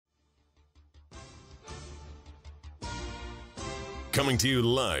Coming to you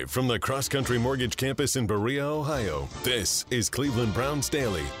live from the Cross Country Mortgage Campus in Berea, Ohio. This is Cleveland Browns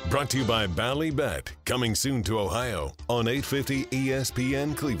Daily, brought to you by Bally Bet, coming soon to Ohio on 850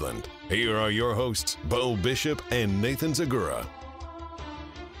 ESPN Cleveland. Here are your hosts, Bo Bishop and Nathan Zagura.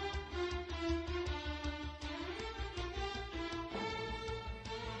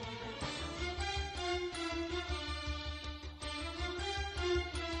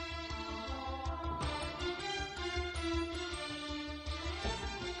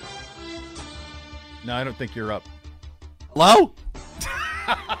 No, I don't think you're up. Hello?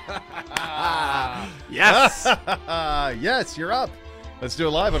 Yes. Yes, you're up. Let's do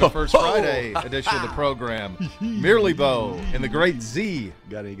it live on the first Friday edition of the program. Merely Bo and the great Z.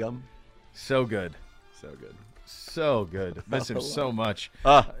 Got any gum? So good. So good. So good. Miss him so much.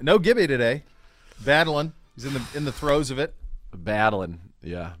 No Gibby today. Battling. He's in the throes of it. Battling.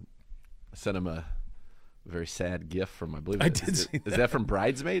 Yeah. I sent him a very sad gift from, I believe. I did see that. Is that from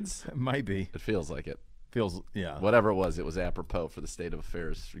Bridesmaids? It might be. It feels like it. Feels, yeah. Whatever it was apropos for the state of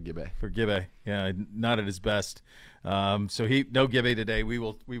affairs for Gibby. For Gibby. Yeah, not at his best. So no Gibby today. We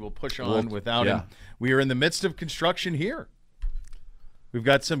will push on without him. We are in the midst of construction here. We've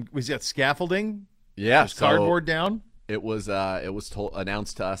got scaffolding. Yeah. There's cardboard down. It was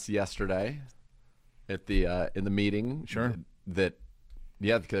announced to us yesterday at the in the meeting. Sure. That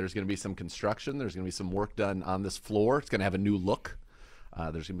there's going to be some construction. There's going to be some work done on this floor. It's going to have a new look.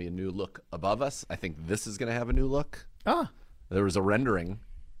 There's going to be a new look above us. I think this is going to have a new look. There was a rendering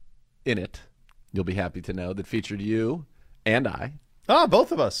in it, you'll be happy to know, that featured you and I.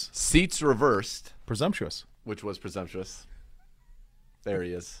 Both of us. Seats reversed. Presumptuous. Which was presumptuous. There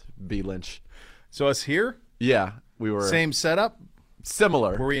he is, B. Lynch. So us here? Yeah. We were. Same setup?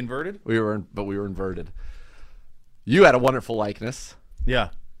 Similar. Were we inverted? We were inverted. You had a wonderful likeness. Yeah.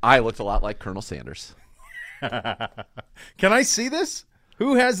 I looked a lot like Colonel Sanders. Can I see this?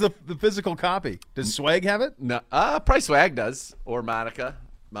 Who has the physical copy? Does Swag have it? No, probably Swag does, or Monica.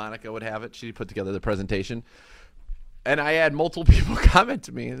 Monica would have it. She put together the presentation, and I had multiple people comment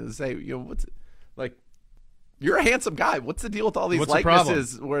to me and say, you're a handsome guy. What's the deal with all these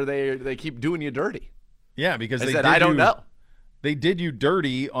likenesses where they keep doing you dirty? Yeah, because I don't know. They did you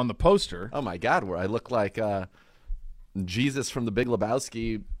dirty on the poster. Oh my God, where I look like Jesus from The Big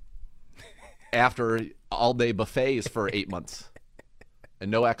Lebowski after all-day buffets for 8 months. And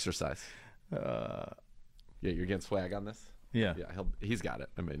no exercise. Yeah, you're getting Swag on this? Yeah. Yeah, he's got it.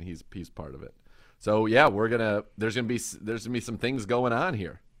 I mean, he's part of it. So yeah, there's gonna be some things going on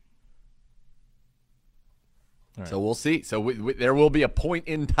here. All right. So we'll see. So there will be a point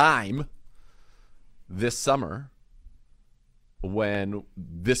in time this summer when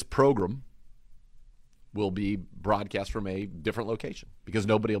this program will be broadcast from a different location because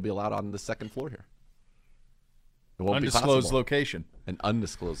nobody will be allowed on the second floor here. It won't undisclosed be location. An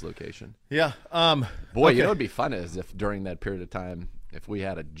undisclosed location. Yeah. Boy, okay. You know what would be fun is if during that period of time, if we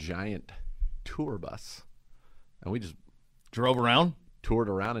had a giant tour bus and we just drove around, toured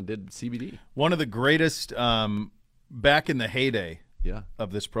around and did CBD. One of the greatest back in the heyday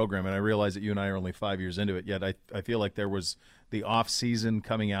of this program, and I realize that you and I are only 5 years into it, yet I feel like there was the off season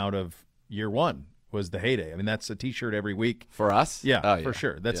coming out of year one was the heyday. I mean, that's a T-shirt every week. For us? Yeah, for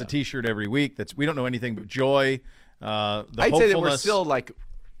sure. That's a T-shirt every week. We don't know anything but joy. I'd say that we're still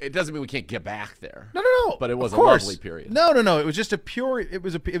it doesn't mean we can't get back there. No. But it was a lovely period. No. It was just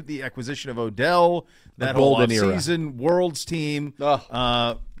the acquisition of Odell, that whole off-season Worlds team, the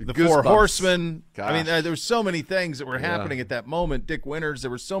Four Horsemen. Gosh. I mean, there were so many things that were happening at that moment. Dick Winters,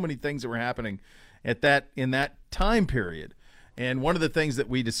 there were so many things that were happening in that time period. And one of the things that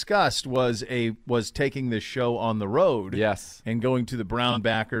we discussed was taking this show on the road, and going to the Browns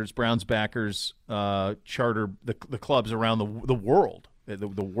backers charter the clubs around the world, the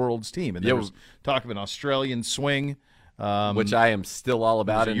world's team, and there was talk of an Australian swing, which I am still all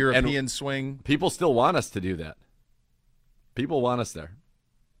about, a European swing. People still want us to do that. People want us there.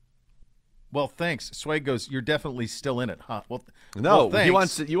 Well, thanks. Swag goes, you're definitely still in it, huh? Well, you want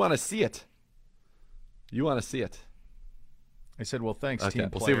to see it. You want to see it. I said, well, thanks, okay, team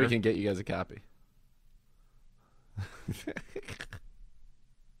we'll player. see if we can get you guys a copy.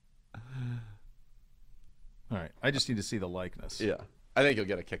 All right. I just need to see the likeness. Yeah. I think you'll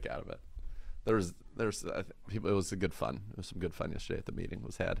get a kick out of it. It was a good fun. There was some good fun yesterday at the meeting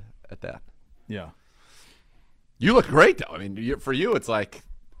was had at that. Yeah. You look great, though. I mean, for you, it's like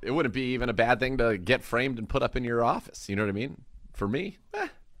it wouldn't be even a bad thing to get framed and put up in your office. You know what I mean? For me,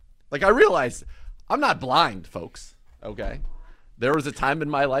 I realize I'm not blind, folks. Okay? There was a time in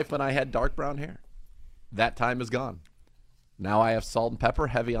my life when I had dark brown hair. That time is gone. Now I have salt and pepper,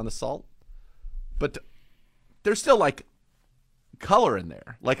 heavy on the salt. But there's still color in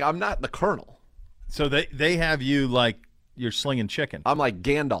there. Like, I'm not the Colonel. So they have you like you're slinging chicken. I'm like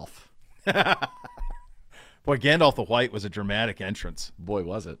Gandalf. Boy, Gandalf the White was a dramatic entrance. Boy,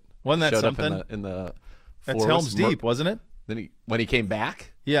 was it. Wasn't that Showed something? up in the That's forest. Helm's Deep, wasn't it? Then when he came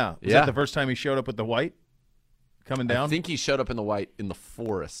back? Yeah. Was that the first time he showed up with the white coming down? I think he showed up in the white in the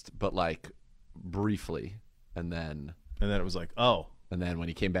forest, but like briefly. And then it was like, oh. And then when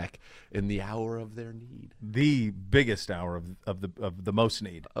he came back in the hour of their need. The biggest hour of the most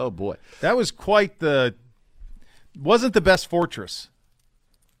need. Oh, boy. That was wasn't the best fortress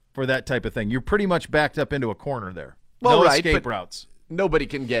for that type of thing. You're pretty much backed up into a corner there. Well, no right, escape but routes. Nobody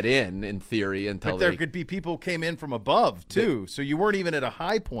can get in theory, until But there could be people came in from above, too. So you weren't even at a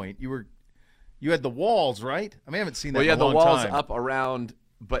high point. You had the walls, right? I mean, I haven't seen that Well, yeah, in a long the walls time. up around,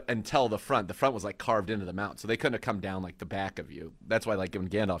 but until the front. The front was like carved into the mountain, so they couldn't have come down like the back of you. That's why, like when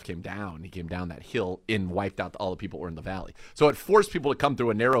Gandalf came down, he came down that hill and wiped out all the people who were in the valley. So it forced people to come through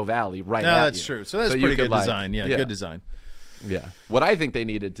a narrow valley right at you. No, that's true. So that's you pretty could, good design. Yeah, good design. Yeah. What I think they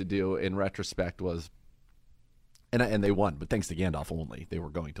needed to do in retrospect was, and they won, but thanks to Gandalf only, they were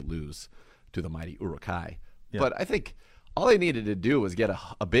going to lose to the mighty Uruk-hai. Yeah. But I think all they needed to do was get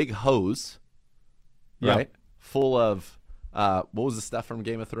a big hose, right, full of what was the stuff from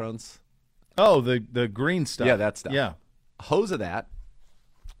Game of Thrones? Oh, the green stuff. Yeah, that stuff. Yeah. A hose of that,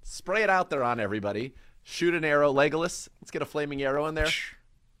 spray it out there on everybody, shoot an arrow, Legolas, let's get a flaming arrow in there.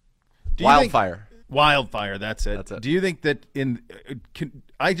 Wildfire. Wildfire, that's it. That's it. Do you think that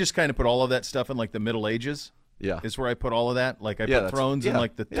I just kind of put all of that stuff in like the Middle Ages? Yeah. Is where I put all of that. Like I put Thrones in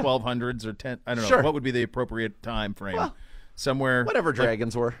like the 1200s or 10. I don't know. Sure. What would be the appropriate time frame? Well, somewhere. Whatever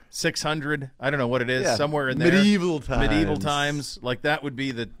dragons were. 600. I don't know what it is. Yeah. Somewhere in there. Medieval times. Medieval times. Like that would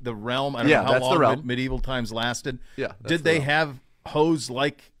be the realm. I don't know how that's the long realm. medieval times lasted. Yeah. that's Did the they realm. have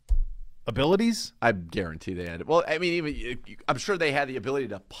hose-like abilities? I guarantee they had it. Well, I mean, I'm sure they had the ability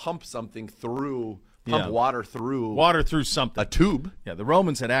to pump something through, water through something. a tube. Yeah, the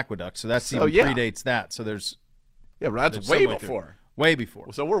Romans had aqueducts, so that predates that. So there's but that's there's way some way before. through. Way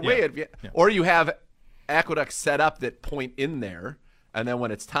before. So we're way or you have aqueducts set up that point in there, and then when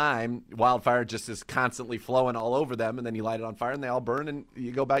it's time, wildfire just is constantly flowing all over them, and then you light it on fire, and they all burn, and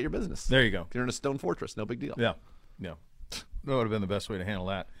you go about your business. There you go. You're in a stone fortress, no big deal. Yeah. That would have been the best way to handle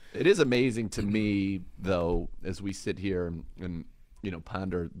that. It is amazing to me, though, as we sit here and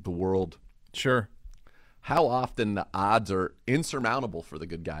ponder the world. Sure. How often the odds are insurmountable for the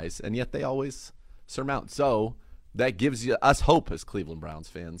good guys, and yet they always surmount. So that gives us hope as Cleveland Browns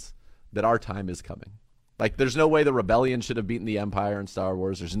fans that our time is coming. Like, there's no way the rebellion should have beaten the Empire in Star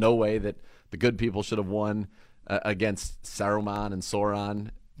Wars. There's no way that the good people should have won against Saruman and Sauron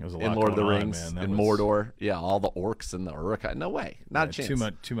in Lord of the Rings, in Mordor. Yeah, all the orcs and the Uruk-hai. No way. Not a chance.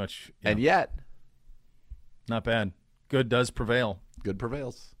 Too much. And yet, not bad. Good does prevail. Good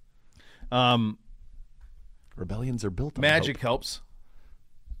prevails. Rebellions are built on magic hope. helps.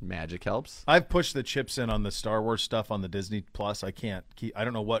 Magic helps. I've pushed the chips in on the Star Wars stuff on the Disney Plus. I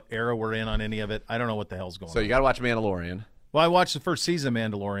don't know what era we're in on any of it. I don't know what the hell's going on. So you got to watch Mandalorian. Well, I watched the first season of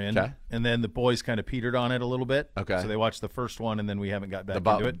Mandalorian, Okay. and then the boys kind of petered on it a little bit. Okay. So they watched the first one, and then we haven't got back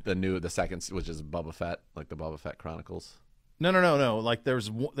into it. The second, which is Boba Fett, like the Boba Fett Chronicles. No. Like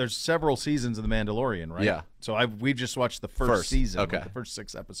there's several seasons of the Mandalorian, right? Yeah. So we just watched the first season, okay. like the first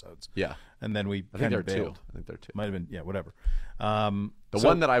 6 episodes. Yeah. And then we I think kind there of are bailed. two. I think there are two. Might have been, whatever. The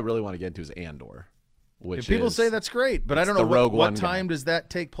one that I really want to get into is Andor. Which people is, say that's great, but I don't know what time does that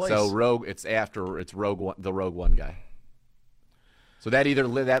take place. So it's Rogue One, the Rogue One guy. So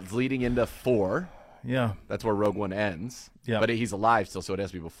that's leading into 4. Yeah. That's where Rogue One ends. Yeah. But he's alive still, so it has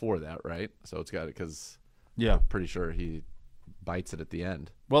to be before that, right? So it's got it because I'm pretty sure he bites it at the end.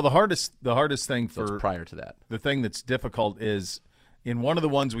 Well, the hardest thing So it's prior to that. The thing that's difficult is in one of the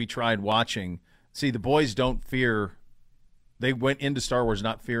ones we tried watching. See, the boys don't fear. They went into Star Wars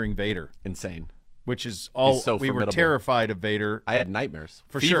not fearing Vader. Insane. Which is all so we were formidable. terrified of Vader. I had nightmares,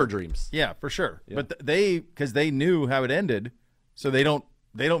 for fever sure. dreams. Yeah, for sure. Yeah. But because they knew how it ended, so they don't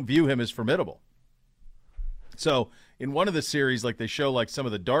view him as formidable. So in one of the series, like they show like some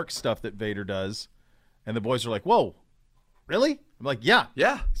of the dark stuff that Vader does, and the boys are like, "Whoa, really?" I'm like, "Yeah,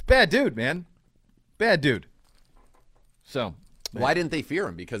 it's bad dude, man, bad dude." So why didn't they fear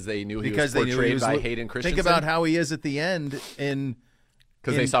him? Because they knew he was they knew portrayed he was by Hayden Christensen. Think about how he is at the end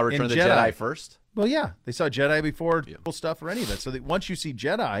because they saw Return of the Jedi first. Well, yeah, they saw Jedi before stuff or any of that. So that once you see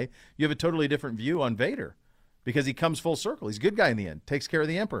Jedi, you have a totally different view on Vader because he comes full circle. He's a good guy in the end, takes care of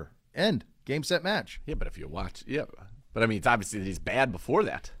the Emperor. End. Game, set, match. Yeah, but if you watch, but I mean, it's obviously that he's bad before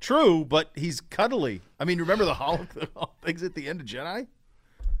that. True, but he's cuddly. I mean, remember the hollow things at the end of Jedi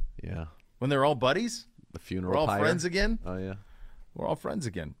Yeah, when they're all buddies, the funeral. we're all pyre. friends again. Oh yeah. We're all friends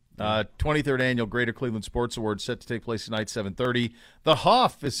again. 23rd Annual Greater Cleveland Sports Awards set to take place tonight, 7:30. The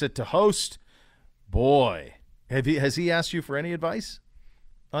Hoff is set to host. Boy, has he asked you for any advice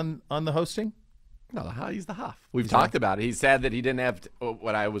on the hosting? No, he's the Hoff. We've talked about it. He said that he didn't have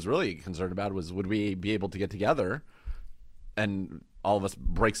what I was really concerned about was would we be able to get together and all of us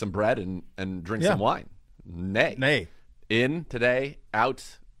break some bread and drink some wine. Nay. In, today,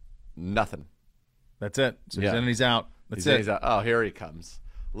 out, nothing. That's it. So he's in and he's out. That's it. He's out. Oh, here he comes.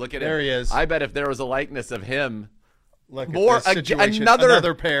 Look at him. There he is. I bet if there was a likeness of him, Look more at this situation.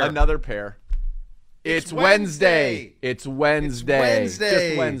 another pair. Another pair. It's Wednesday. It's Wednesday.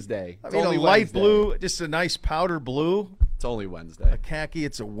 Just Wednesday. I mean, a light blue, just a nice powder blue. It's only Wednesday. A khaki.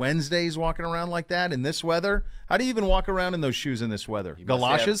 It's a Wednesday. He's walking around like that in this weather. How do you even walk around in those shoes in this weather?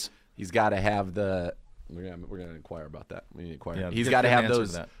 Galoshes? He's got to have the. We're gonna inquire about that. We need to inquire. Yeah, he's got to have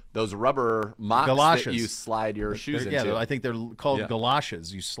to those rubber mocks galoshes that you slide your shoes into. Yeah, I think they're called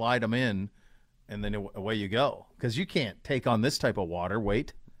galoshes. You slide them in, and then away you go. Because you can't take on this type of water.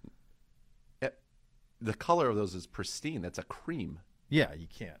 Wait. The color of those is pristine. That's a cream. Yeah, you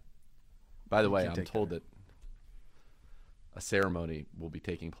can't. By the way, I'm told that a ceremony will be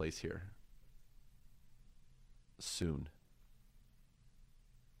taking place here soon.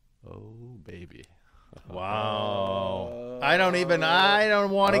 Oh, baby. Wow. I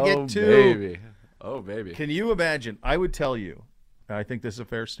don't want to get too. Baby. Oh, baby. Can you imagine? I would tell you, and I think this is a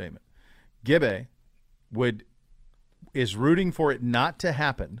fair statement, Gibbe is rooting for it not to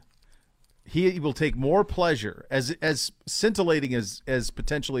happen. He will take more pleasure, as scintillating as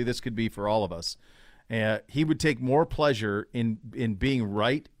potentially this could be for all of us. He would take more pleasure in being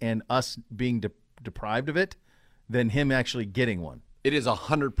right and us being deprived of it than him actually getting one. It is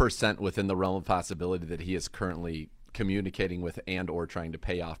 100% within the realm of possibility that he is currently communicating with and or trying to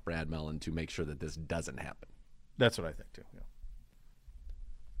pay off Brad Mellon to make sure that this doesn't happen. That's what I think, too. Yeah.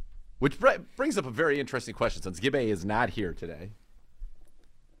 Which brings up a very interesting question since Gibbe is not here today.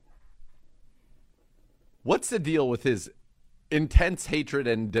 What's the deal with his intense hatred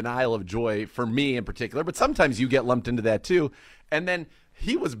and denial of joy for me in particular? But sometimes you get lumped into that too. And then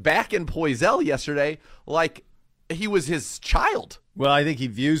he was back in Poisel yesterday like he was his child. Well, I think he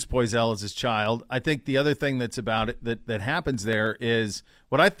views Poisel as his child. I think the other thing that's about it that happens there is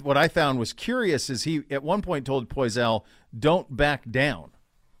what I found was curious is he at one point told Poisel, "Don't back down."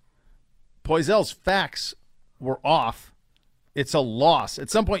 Poisel's facts were off. It's a loss. At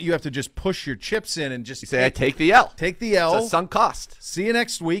some point, you have to just push your chips in and just take the L. Take the L. It's a sunk cost. See you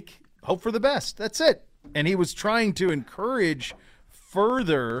next week. Hope for the best. That's it. And he was trying to encourage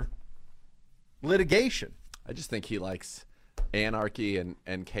further litigation. I just think he likes anarchy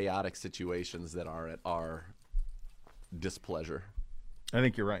and chaotic situations that are at our displeasure. I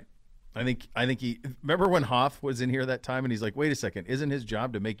think you're right. I think he. Remember when Hoff was in here that time, and he's like, "Wait a second, isn't his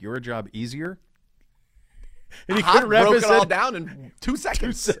job to make your job easier?" And he couldn't broke it all down in 2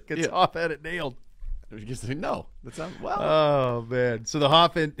 seconds. 2 seconds. Hoff had it nailed. No, that's not well. Oh man! So the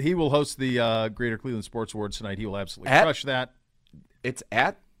Hoff, he will host the Greater Cleveland Sports Awards tonight. He will absolutely crush that. It's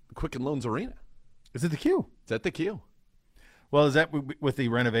at Quicken Loans Arena. Is it the Q? It's at the Q. Well, is that with the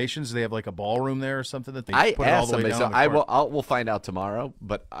renovations? Do they have like a ballroom there or something that they put it all the way down? So we'll find out tomorrow.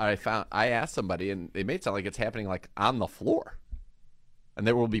 But I asked somebody, and they made it sound like it's happening like on the floor, and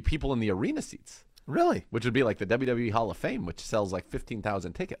there will be people in the arena seats. Really? Which would be like the WWE Hall of Fame, which sells like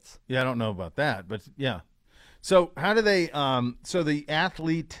 15,000 tickets. Yeah, I don't know about that, but yeah. So how do they? So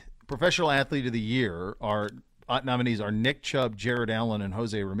the professional athlete of the year nominees are Nick Chubb, Jared Allen, and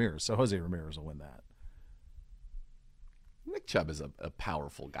Jose Ramirez. So Jose Ramirez will win that. Nick Chubb is a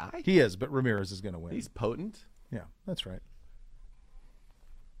powerful guy. He is, but Ramirez is going to win. He's potent. Yeah, that's right.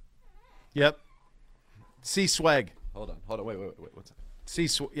 Yep. C swag. Hold on. Wait. What's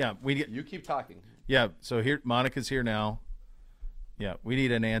that? Yeah, You keep talking. Yeah. So here, Monica's here now. Yeah, we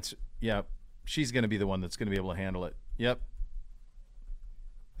need an answer. Yeah, she's going to be the one that's going to be able to handle it. Yep.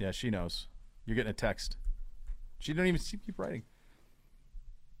 Yeah, she knows. You're getting a text. She don't even keep writing.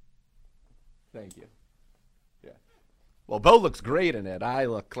 Thank you. Yeah. Well, Bo looks great in it. I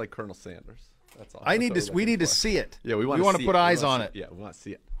look like Colonel Sanders. That's all. We need to see it. Yeah, we want to put eyes on it. Yeah, we want to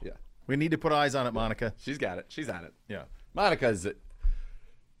see it. Yeah. We need to put eyes on it, Monica. She's got it. She's on it. Yeah. Monica's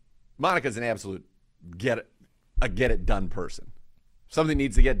an absolute get it done person. If something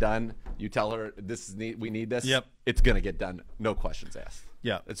needs to get done, you tell her we need this. Yep. It's gonna get done. No questions asked.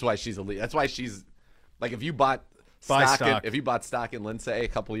 Yeah. That's why she's elite. That's why she's like if you bought stock in Lindsay a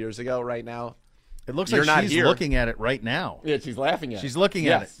couple years ago, right now, it looks like she's looking at it right now. Yeah, she's laughing at it. She's looking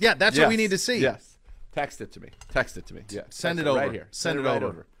at it. Yeah, that's what we need to see. Yes. Text it to me. Yeah. Send it over. Right here. Send it right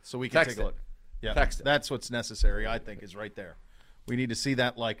over. So we can take a look. Yeah. Text it. That's what's necessary, I think, is right there. We need to see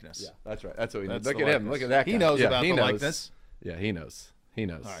that likeness. Yeah, that's right. That's what we need. That's Look the at him. likeness. Look at that guy. He knows Yeah, about he the knows. likeness. Yeah, he knows. He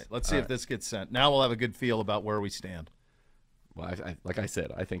knows. All right, let's see if this gets sent. Now we'll have a good feel about where we stand. Well, like I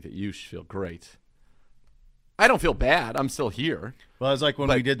said, I think that you should feel great. I don't feel bad. I'm still here. Well, it's like when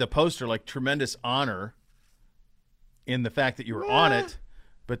we did the poster, like tremendous honor in the fact that you were on it,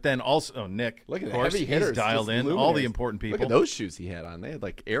 but then also, Nick, Look at of the course, heavy he's hitters. dialed just in, all luminaries. the important people. Look at those shoes he had on. They had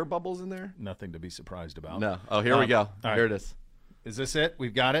like air bubbles in there. Nothing to be surprised about. No. Oh, here we go. All right. Here it is. Is this it?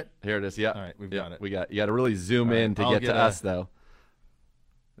 We've got it? Here it is. Yeah. All right, we've got it. You got to really zoom in to I'll get get to us, though.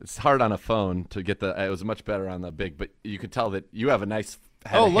 It's hard on a phone to get the. It was much better on the big, but you could tell that you have a nice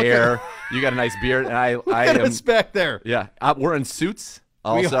head of look hair. You got a nice beard, and I Look at am. us back there. Yeah, we're in suits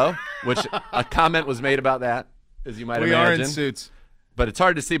also, which a comment was made about that, as you might We imagine. are in suits. But it's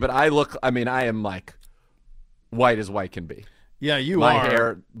hard to see. But I am like white as white can be. Yeah, you My are.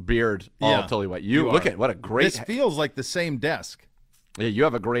 hair, beard, all Yeah, totally white. you Look are. at what a great. This feels like the same desk. Yeah, you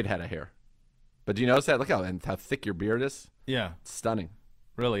have a great head of hair. But do you notice that? Look how thick your beard is. Yeah, It's stunning.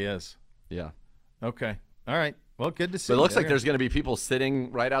 really is. Yeah. Okay. All right. Well, good to see. But it looks like There. there's going to be people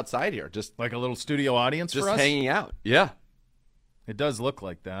sitting right outside here, just like a little studio audience for us. hanging out. Yeah. It does look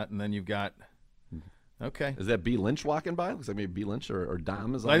like that, and then you've got. Okay. Is that B Lynch walking by? Looks like maybe B Lynch or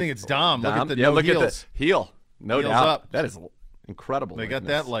Dom is on. I think it's Dom. Look at the yeah, no look heels. at the heel. No Heels doubt. up. That is incredible. They got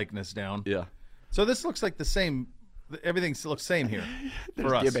that likeness down. Yeah. So this looks like the same. Everything looks same here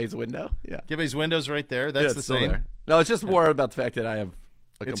for us. Gibbe's window. Yeah. Gibbe's windows right there. That's Yeah, the it's still same. there. No, it's just more about the fact that I have.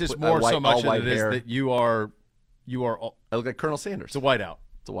 It's just more white, so much all than white it is hair. that you are. I look like Colonel Sanders. It's a whiteout.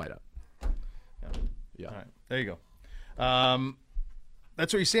 It's a whiteout. Yeah. All right, there you go.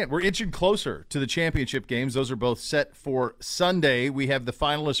 That's what you're saying. We're inching closer to the championship games. Those are both set for Sunday. We have the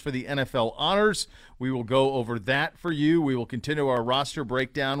finalists for the NFL honors. We will go over that for you. We will continue our roster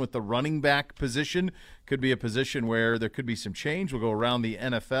breakdown with the running back position. Could be a position where there could be some change. We'll go around the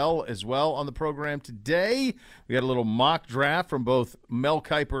NFL as well on the program today. We got a little mock draft from both Mel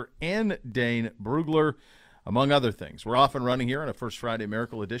Kiper and Dane Brugler, among other things. We're off and running here on a First Friday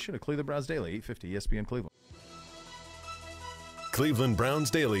Miracle edition of Cleveland Browns Daily, 850 ESPN Cleveland. Cleveland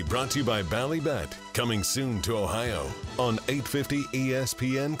Browns Daily brought to you by Ballybet. Coming soon to Ohio on 850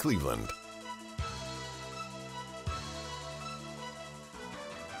 ESPN Cleveland.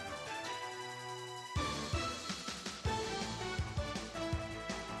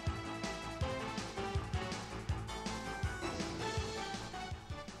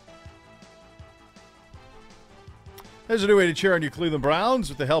 There's a new way to cheer on your Cleveland Browns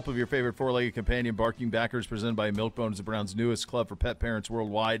with the help of your favorite four-legged companion, Barking Backers, presented by Milkbone, is the Browns' newest club for pet parents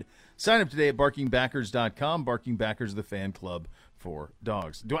worldwide. Sign up today at barkingbackers.com. Barking Backers, the fan club for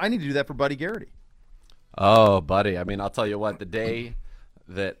dogs. Do I need to do that for Buddy Garrity? Oh, buddy. I mean, I'll tell you what. The day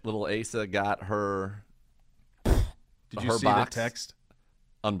that little Asa got her, Did you her see box, the text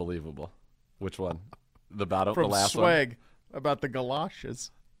unbelievable. Which one? The bottom, from the last Swag about the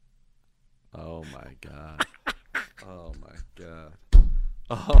galoshes? one. Oh my god. Oh my god.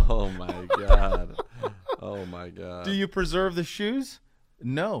 Oh my god. Oh my god. Do you preserve the shoes?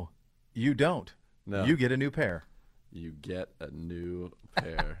 No, you don't. No. You get a new pair. You get a new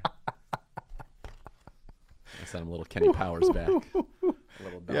pair. I sent him a little Kenny Powers back. A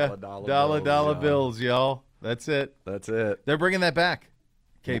little dollar dollar bills, bills, y'all. That's it. That's it. They're bringing that back,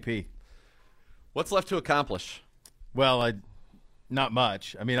 KP. What's left to accomplish? Well, not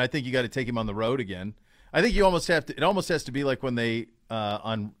much. I mean, I think you got to take him on the road again. I think you almost have to. It almost has to be like when they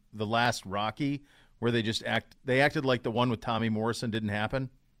on the last Rocky, where they acted like the one with Tommy Morrison didn't happen.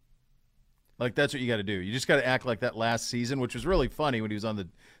 Like that's what you got to do. You just got to act like that last season, which was really funny when he was on the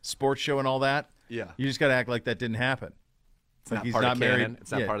sports show and all that. Yeah. You just got to act like that didn't happen. It's like not he's part not of married. canon.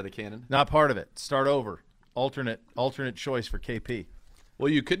 It's not Yeah. part of the canon. Not part of it. Start over. Alternate choice for KP. Well,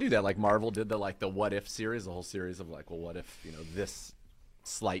 you could do that like Marvel did the What If series, the whole series of well, what if, this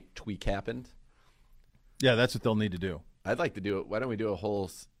slight tweak happened? Yeah, that's what they'll need to do. I'd like to do it. Why don't we do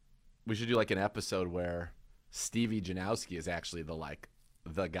we should do an episode where Stevie Janowski is actually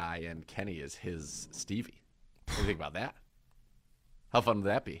the guy and Kenny is his Stevie. What do you think about that? How fun would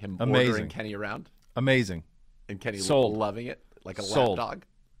that be? Him Amazing. ordering Kenny around Amazing. and Kenny Sold. loving it like a Sold. lapdog.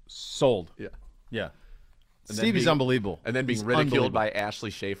 Sold. Yeah. Yeah. And then Stevie's being- unbelievable. And then being He's ridiculed unbelievable. by Ashley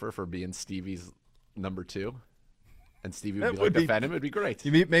Schaefer for being Stevie's number 2. And Stevie That would would be- defend him. It'd be great.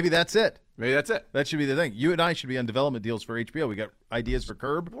 Maybe that's it. Maybe that's it. That should be the thing. You and I should be on development deals for HBO. We got ideas for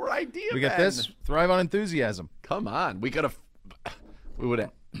Curb. More idea. We got this. Thrive on enthusiasm. Come on. We could have. We would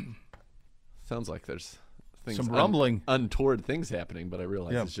have. Sounds like there's things Some rumbling. untoward things happening, but I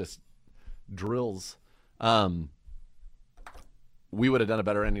realize Yeah. it's just drills. We would have done a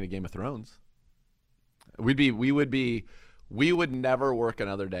better ending to Game of Thrones. We would be We would never work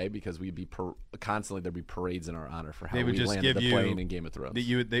another day because we'd be constantly there'd be parades in our honor for how They would we just landed give the you plane in Game of Thrones.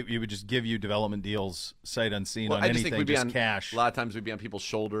 You would just give you development deals sight unseen on I just anything, think we'd be just on cash. A lot of times we'd be on people's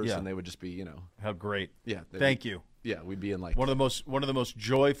shoulders, Yeah. and they would just be, How great! yeah. Thank you. Yeah, we'd be in like One of the most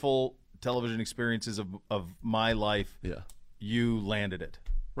joyful television experiences of my life. yeah. You landed it.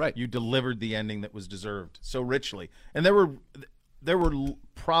 Right. You delivered the ending that was deserved so richly, and there were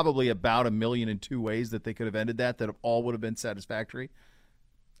probably about 1,000,002 ways that they could have ended that all would have been satisfactory.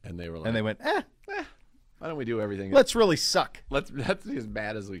 And they were like, And they went, why don't we do everything? let's really suck. Let's be as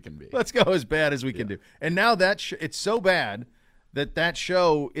bad as we can be. Let's go as bad as we can do. And now it's so bad that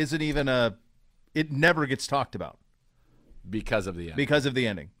show isn't even it never gets talked about Because of the end. because of the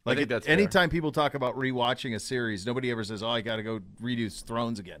ending. Like think that's fair. anytime people talk about rewatching a series, nobody ever says, "Oh, I got to go redo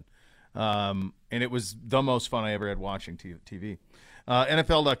Thrones again." And it was the most fun I ever had watching TV.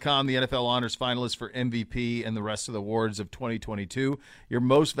 NFL.com, the NFL honors finalists for MVP and the rest of the awards of 2022. Your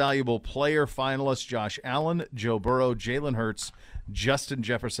most valuable player finalists: Josh Allen, Joe Burrow, Jalen Hurts, Justin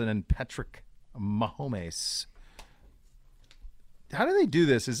Jefferson, and Patrick Mahomes. How do they do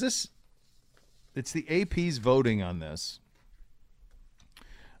this? It's the AP's voting on this.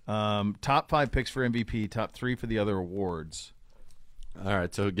 Top 5 picks for MVP, top 3 for the other awards. All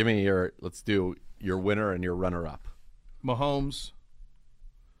right, so give me let's do your winner and your runner-up. Mahomes.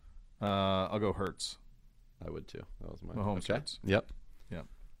 I'll go Hurts. I would too. That was my Mahomes okay. Hurts. Yep. Yeah.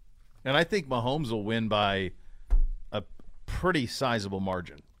 And I think Mahomes will win by a pretty sizable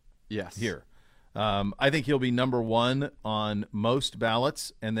margin Yes. here. I think he'll be number 1 on most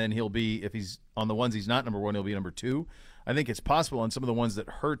ballots, and then he'll be, if he's on the ones he's not number 1, he'll be number 2. I think it's possible on some of the ones that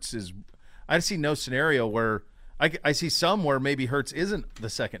Hurts is. I see no scenario where I see some where maybe Hurts isn't the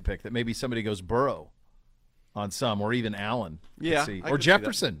second pick, that maybe somebody goes Burrow on some, or even Allen. Yeah, See. I Or could see that.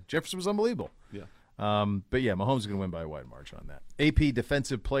 Jefferson. Jefferson was unbelievable. Yeah. But yeah, Mahomes is going to win by a wide margin on that. AP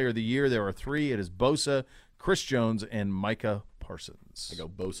Defensive Player of the Year, there are 3. It is Bosa, Chris Jones, and Micah Parsons. I go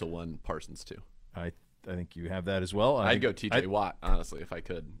Bosa 1, Parsons 2. I think you have that as well. I'd go TJ Watt, honestly, if I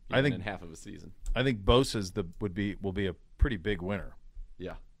could. I think in half of a season. I think Bosa's will be a pretty big winner.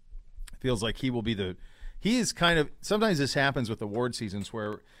 Yeah. Feels like he will be he is kind of, sometimes this happens with award seasons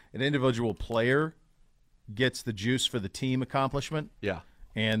where an individual player gets the juice for the team accomplishment. Yeah.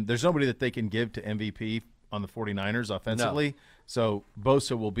 And there's nobody that they can give to MVP on the 49ers offensively. So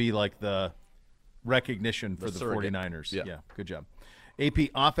Bosa will be like the recognition for the surrogate. 49ers. Yeah. Good job. AP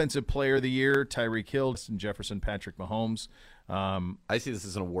Offensive Player of the Year, Tyreek Hill, Justin Jefferson, Patrick Mahomes. I see this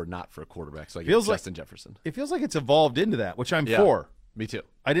as an award not for a quarterback, so I Feels get like- Justin Jefferson. It feels like it's evolved into that, which I'm Yeah. for. Me too.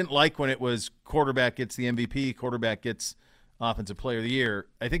 I didn't like when it was quarterback gets the MVP, quarterback gets Offensive Player of the Year.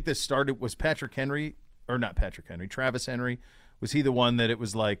 I think this started, was Travis Henry. Was he the one that it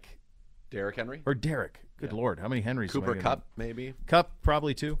was like, Derrick Henry? or Derek? Good Lord, how many Henrys? am I Cooper gonna- Kupp, maybe? Cup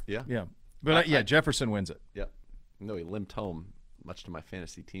probably too. Yeah. Yeah. But Jefferson wins it. Yeah. No, he limped home, much to my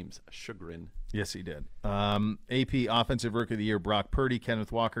fantasy team's chagrin. Yes, he did. AP Offensive Rookie of the Year, Brock Purdy,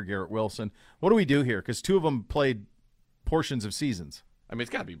 Kenneth Walker, Garrett Wilson. What do we do here? Because 2 of them played portions of seasons. I mean, it's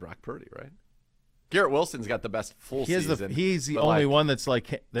got to be Brock Purdy, right? Garrett Wilson's got the best full season. He's the but, only one that's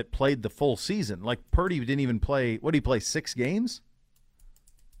that played the full season. Like Purdy didn't even play. What did he play? 6 games?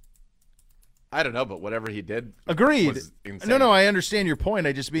 I don't know, but whatever he did. Agreed. was insane. No, I understand your point.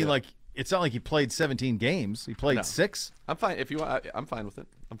 I just mean Yeah. like it's not like he played 17 games. He played No. 6. I'm fine. If you want, I'm fine with it.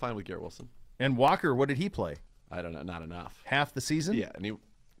 I'm fine with Garrett Wilson. And Walker, what did he play? I don't know. Not enough. Half the season? Yeah, and he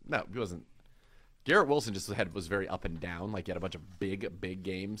wasn't. Garrett Wilson just was very up and down. Like he had a bunch of big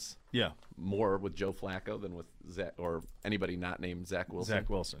games. Yeah. More with Joe Flacco than with Zach or anybody not named Zach Wilson. Zach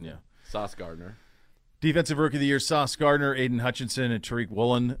Wilson, yeah. Sauce Gardner. Defensive Rookie of the Year, Sauce Gardner, Aiden Hutchinson, and Tariq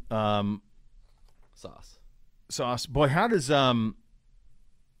Woolen. Sauce. Boy, how does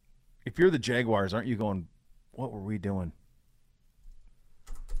if you're the Jaguars, aren't you going, what were we doing?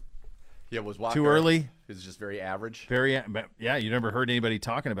 Yeah, was Walker Too early? He's just very average. Yeah, you never heard anybody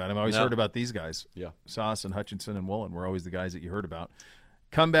talking about him. I always No. heard about these guys. Yeah. Sauce and Hutchinson and Woolen were always the guys that you heard about.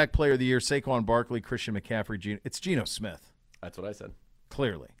 Comeback Player of the Year, Saquon Barkley, Christian McCaffrey. It's Geno Smith, That's what I said.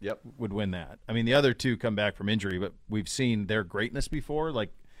 clearly. Yep. Would win that. I mean, the other 2 come back from injury, but we've seen their greatness before.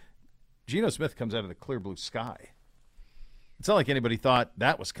 Like, Geno Smith comes out of the clear blue sky. It's not like anybody thought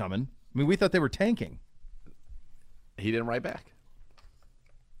that was coming. I mean, we thought they were tanking. He didn't write back.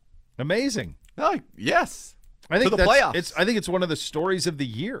 Amazing. No, yes. I think to the playoffs. I think it's one of the stories of the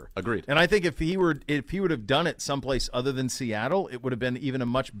year. Agreed. And I think if he would have done it someplace other than Seattle, it would have been even a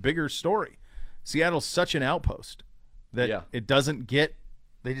much bigger story. Seattle's such an outpost that it doesn't get.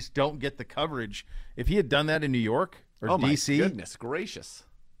 They just don't get the coverage. If he had done that in New York or Oh my DC, goodness gracious!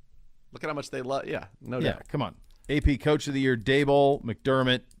 Look at how much they love. Yeah, no doubt. come on. AP Coach of the Year, Dable,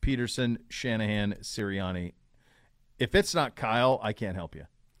 McDermott, Peterson, Shanahan, Sirianni. If it's not Kyle, I can't help you.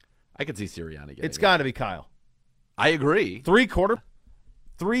 I could see Sirianni getting It's got to be Kyle. I agree. 3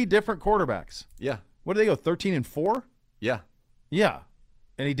 different quarterbacks. Yeah. What do they go, 13-4? Yeah. Yeah.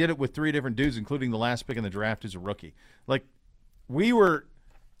 And he did it with 3 different dudes, including the last pick in the draft who's a rookie. Like,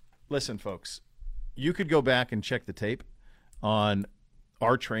 listen, folks, you could go back and check the tape on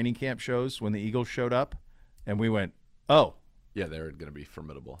our training camp shows when the Eagles showed up, and we went, oh. Yeah, they're going to be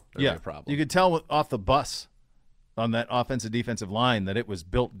formidable. They're Yeah. gonna be a problem. You could tell off the bus on that offensive defensive line that it was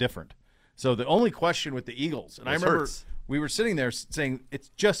built different. So the only question with the Eagles, and I remember Hurts. we were sitting there saying, it's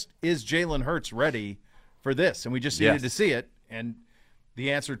just, is Jalen Hurts ready for this? And we just needed to see it. And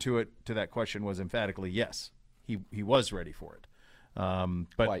the answer to that question was emphatically yes. He was ready for it.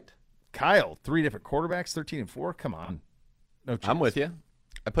 But Quite. Kyle, 3 different quarterbacks, 13-4. Come on, no chance. I'm with you.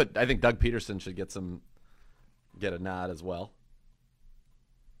 I think Doug Peterson should get a nod as well.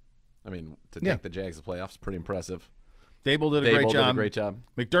 I mean, to take the Jags to playoffs, pretty impressive. Dable did a great job.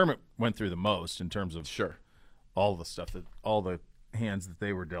 McDermott went through the most in terms of all the stuff all the hands that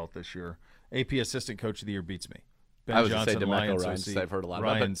they were dealt this year. AP Assistant Coach of the Year beats me. Ben I was Johnson, going to say DeMeco Lions Ryans. OC. I've heard a lot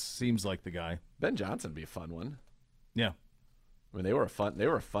Ryan about it. seems like the guy. Ben Johnson would be a fun one. Yeah. I mean, they were a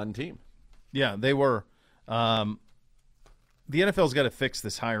fun team. Yeah, they were. The NFL's got to fix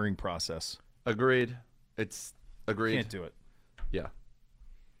this hiring process. Agreed. It's agreed. Can't do it. Yeah.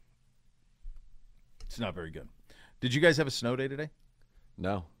 It's not very good. Did you guys have a snow day today?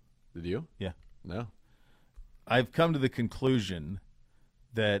 No. Did you? Yeah. No. I've come to the conclusion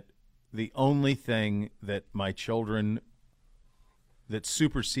that the only thing that my children that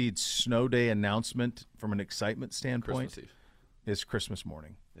supersedes snow day announcement from an excitement standpoint Christmas Eve. is Christmas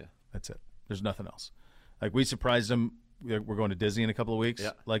morning. Yeah. That's it. There's nothing else. Like, we surprised them. We're going to Disney in a couple of weeks.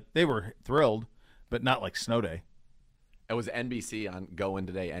 Yeah. Like, they were thrilled, but not like snow day. And was NBC on going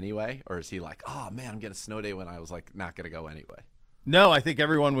today anyway? Or is he like, oh, man, I'm getting a snow day when I was like not going to go anyway? No, I think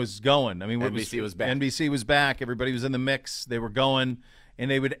everyone was going. I mean, NBC was back. NBC was back. Everybody was in the mix. They were going, and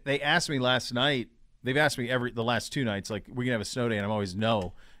they asked me last night. They've asked me the last 2 nights, like, we're gonna have a snow day, and I'm always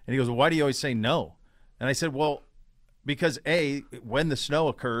no. And he goes, well, why do you always say no? And I said, well, because when the snow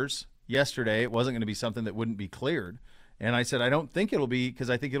occurs yesterday, it wasn't going to be something that wouldn't be cleared. And I said, I don't think it'll be,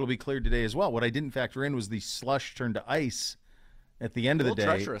 because I think it'll be cleared today as well. What I didn't factor in was the slush turned to ice at the end of the day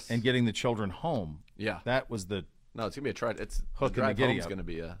treacherous. and getting the children home. Yeah. That was the No, it's gonna be hook the in the drive giddy home's up. gonna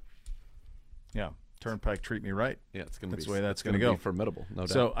be a Turnpike treat me right. yeah. It's gonna That's be the way that's it's gonna go. be formidable. No doubt.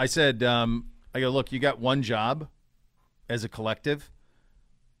 So I said, I go, look, you got one job as a collective.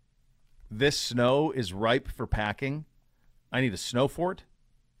 This snow is ripe for packing. I need a snow fort.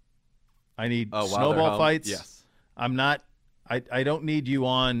 I need while they're snowball home, fights. yes. I'm not. I don't need you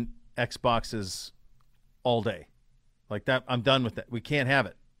on Xboxes all day, like that. I'm done with that. We can't have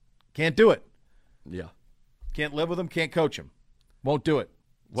it. Can't do it. Yeah. Can't live with them. Can't coach them. Won't do it.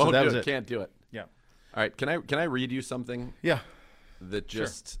 Won't so that do was it. it. Can't do it. Yeah. All right. Can I read you something Yeah. that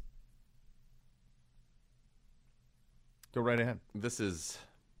just Go right ahead. this is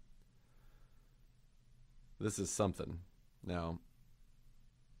something now.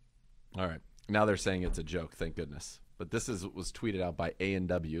 All right. Now they're saying it's a joke. Thank goodness. But this was tweeted out by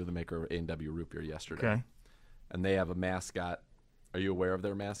A&W, the maker of A&W root beer, yesterday. Okay. And they have a mascot. Are you aware of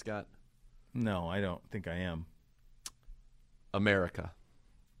their mascot? No, I don't think I am. America.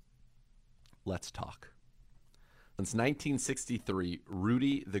 Let's talk. Since 1963,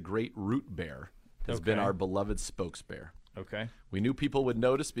 Rudy the Great Root Bear has been Okay. our beloved spokesbear. Okay. We knew people would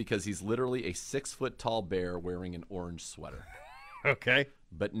notice because he's literally a 6-foot-tall bear wearing an orange sweater. Okay.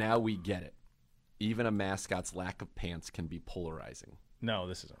 But now we get it. Even a mascot's lack of pants can be polarizing. No,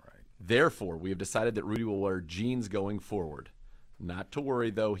 this isn't right. Therefore, we have decided that Rudy will wear jeans going forward. Not to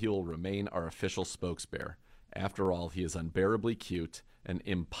worry, though, he will remain our official spokesbear. After all, he is unbearably cute and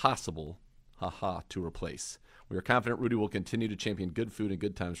impossible, to replace. We are confident Rudy will continue to champion good food and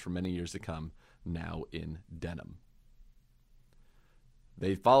good times for many years to come, now in denim.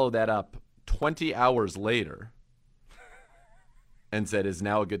 They followed that up 20 hours later and said, is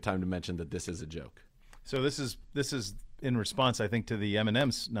now a good time to mention that this is a joke. So this is in response, I think, to the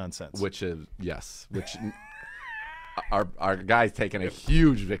M&M's nonsense. Which is, yes, which our guy's taking a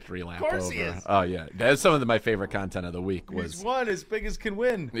huge victory lap over. Of course he is. Oh, yeah. That's some of my favorite content of the week. He's won as big as can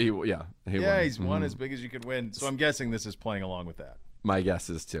win. He won. He's won as big as you could win. So I'm guessing this is playing along with that. My guess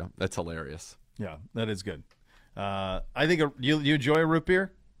is, too. That's hilarious. Yeah, that is good. I think you enjoy a root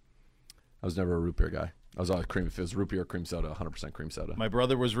beer? I was never a root beer guy. I was always cream. If it was root beer or cream soda, 100% cream soda. My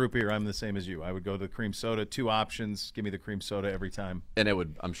brother was root beer. I'm the same as you. I would go to the cream soda. 2 options. Give me the cream soda every time. And it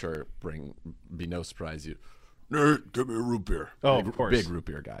would, I'm sure, be no surprise. Nate, give me a root beer. Oh, of course. Big root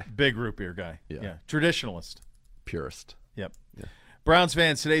beer guy. Big root beer guy. Yeah. Traditionalist. Purist. Yep. Yeah. Browns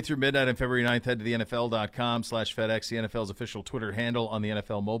fans, today through midnight on February 9th, head to the NFL.com/FedEx, the NFL's official Twitter handle on the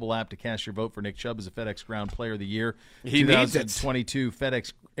NFL mobile app to cast your vote for Nick Chubb as a FedEx Ground Player of the Year. He needs it. 2022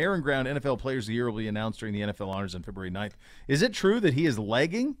 FedEx Aaron Ground NFL Players of the Year will be announced during the NFL Honors on February 9th. Is it true that he is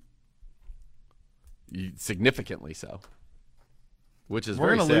lagging? Significantly so. Which is We're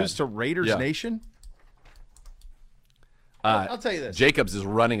very going sad. to lose to Raiders Nation? I'll tell you this. Jacobs is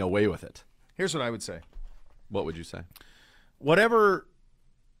running away with it. Here's what I would say. What would you say? Whatever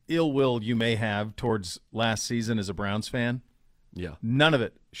ill will you may have towards last season as a Browns fan, none of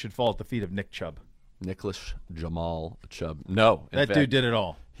it should fall at the feet of Nick Chubb. Nicholas Jamal Chubb. No. That dude did it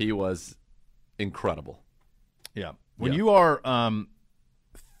all. He was incredible. Yeah. When you are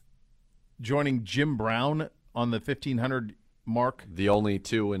joining Jim Brown on the 1,500 mark. The only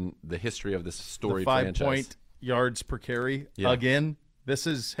two in the history of this storied franchise. 5-point yards per carry. Again, this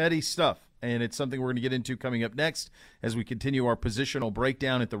is heady stuff. And it's something we're going to get into coming up next as we continue our positional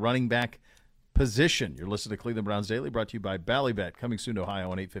breakdown at the running back position. You're listening to Cleveland Browns Daily, brought to you by Ballybet, coming soon to Ohio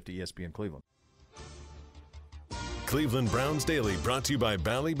on 850 ESPN Cleveland. Cleveland Browns Daily, brought to you by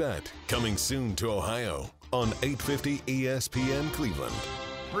Ballybet, coming soon to Ohio on 850 ESPN Cleveland.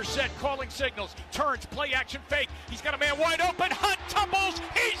 Brissett calling signals, turns, play action fake. He's got a man wide open. Hunt tumbles.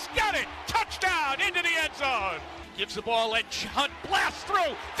 He's got it. Touchdown into the end zone. Gives the ball and Hunt blasts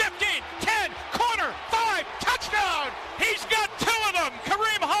through. 15, 10, corner, 5, touchdown. He's got two of them.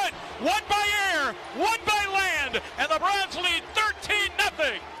 Kareem Hunt, one by air, one by land, and the Browns lead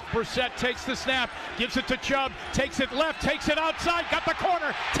 13-0. Brissett takes the snap, gives it to Chubb, takes it left, takes it outside, got the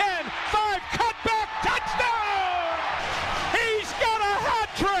corner. 10, 5, cut back, touchdown. He's got a hat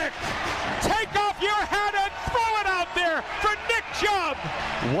trick. Take off your hat and throw it out there for Nick Chubb.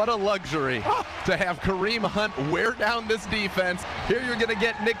 What a luxury to have Kareem Hunt wear down this defense. Here you're going to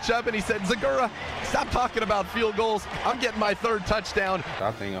get Nick Chubb, and he said, Zagura, stop talking about field goals. I'm getting my third touchdown.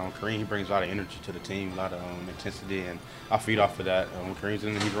 I think Kareem, he brings a lot of energy to the team, a lot of intensity, and I feed off of that. When Kareem's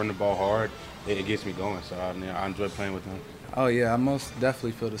in, he's running the ball hard. It gets me going, so I enjoy playing with him. Oh, yeah, I most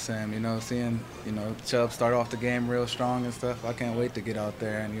definitely feel the same. Seeing, Chubb start off the game real strong and stuff, I can't wait to get out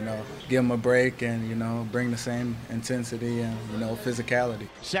there and, give him a break and, bring the same intensity and, physicality.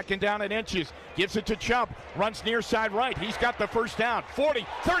 Second down and inches, gives it to Chubb, runs near side right. He's got the first down. 40,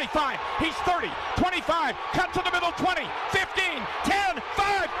 35, he's 30, 25, cut to the middle, 20, 15, 10,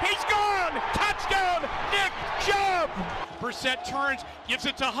 5, he's gone! Touchdown, Nick Chubb! Brissett turns, gives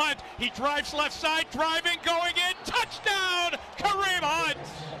it to Hunt. He drives left side, driving, going in, touchdown, Kareem Hunt.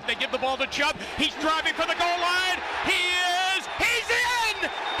 They give the ball to Chubb. He's driving for the goal line. He's in!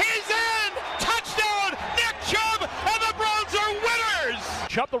 He's in! Touchdown, Nick Chubb, and the Browns are winners!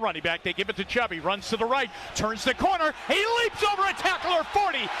 Chubb, the running back, they give it to Chubb. He runs to the right, turns the corner. He leaps over a tackler,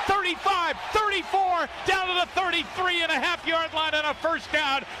 40, 35, 34, down to the 33.5-yard line and a first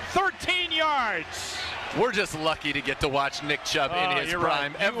down, 13 yards. We're just lucky to get to watch Nick Chubb in his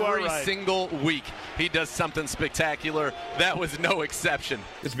prime. Right. Every single week he does something spectacular. That was no exception.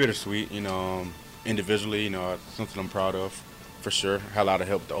 It's bittersweet, individually, something I'm proud of, for sure. Had a lot of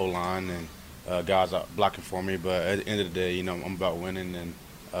help with the O-line and guys out blocking for me, but at the end of the day, I'm about winning, and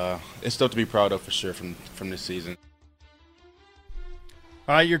it's stuff to be proud of for sure from this season.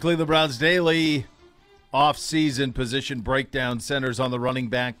 All right, your Cleveland Browns Daily off-season position breakdown centers on the running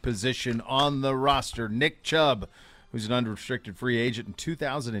back position on the roster. Nick Chubb, who's an unrestricted free agent in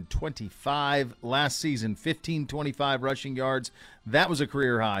 2025. Last season, 1,525 rushing yards. That was a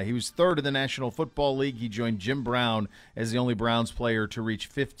career high. He was third in the National Football League. He joined Jim Brown as the only Browns player to reach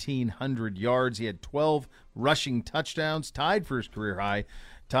 1,500 yards. He had 12 rushing touchdowns, tied for his career high.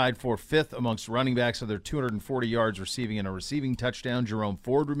 Tied for fifth amongst running backs with their 240 yards receiving and a receiving touchdown. Jerome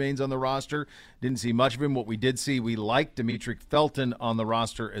Ford remains on the roster. Didn't see much of him. What we did see, we liked Demetric Felton on the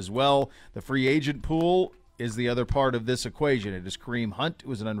roster as well. The free agent pool is the other part of this equation. It is Kareem Hunt, who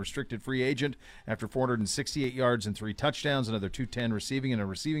was an unrestricted free agent after 468 yards and 3 touchdowns, another 210 receiving and a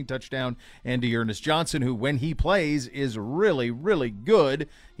receiving touchdown, and Dearness Johnson, who, when he plays, is really, really good.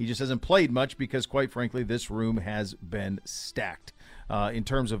 He just hasn't played much because, quite frankly, this room has been stacked. In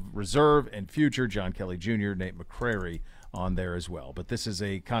terms of reserve and future, John Kelly Jr., Nate McCrary on there as well. But this is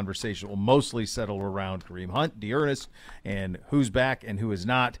a conversation that will mostly settle around Kareem Hunt, Dearness, and who's back and who is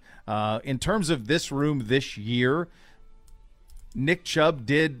not. In terms of this room this year, Nick Chubb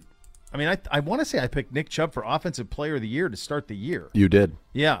did – I want to say I picked Nick Chubb for Offensive Player of the Year to start the year. You did.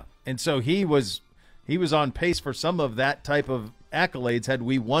 Yeah, and so he was on pace for some of that type of accolades had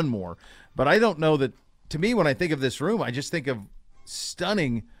we won more. But I don't know that – to me, when I think of this room, I just think of –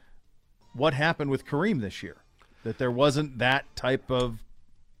 stunning what happened with Kareem this year. that there wasn't that type of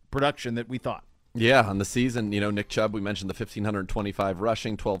production that we thought. Yeah, on the season, Nick Chubb, we mentioned the 1,525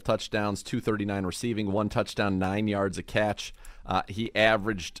 rushing, 12 touchdowns, 239 receiving, 1 touchdown, 9 yards a catch. He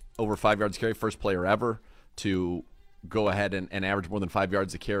averaged over 5 yards a carry, first player ever to go ahead and average more than 5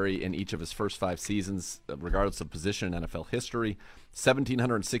 yards a carry in each of his first 5 seasons, regardless of position in NFL history.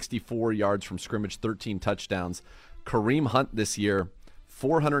 1,764 yards from scrimmage, 13 touchdowns. Kareem Hunt this year,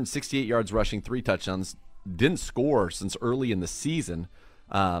 468 yards rushing, 3 touchdowns. Didn't score since early in the season.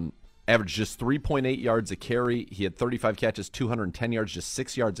 Averaged just 3.8 yards a carry. He had 35 catches, 210 yards, just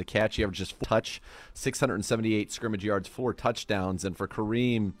 6 yards a catch. He averaged just 4 touch, 678 scrimmage yards, 4 touchdowns. And for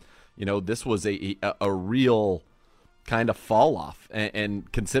Kareem, this was a real kind of fall off.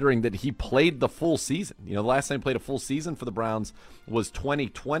 And considering that he played the full season, the last time he played a full season for the Browns was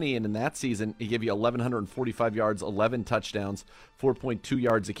 2020. And in that season, he gave you 1,145 yards, 11 touchdowns, 4.2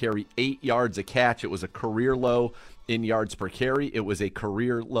 yards a carry, 8 yards a catch. It was a career low in yards per carry. It was a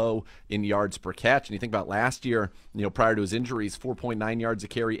career low in yards per catch. And you think about last year, prior to his injuries, 4.9 yards a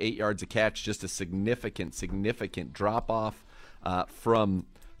carry, 8 yards a catch, just a significant drop off from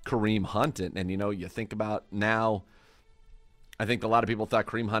Kareem Hunt. And you think about now, I think a lot of people thought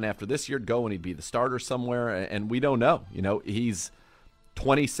Kareem Hunt after this year would go and he'd be the starter somewhere, and we don't know. He's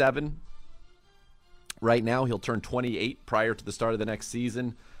 27 right now. He'll turn 28 prior to the start of the next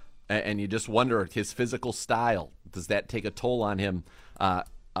season, and you just wonder, his physical style, does that take a toll on him?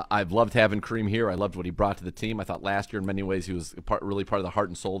 I've loved having Kareem here. I loved what he brought to the team. I thought last year in many ways he was really part of the heart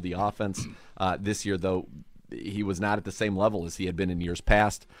and soul of the offense. This year, though, he was not at the same level as he had been in years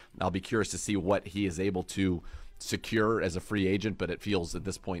past. I'll be curious to see what he is able to secure as a free agent, but it feels at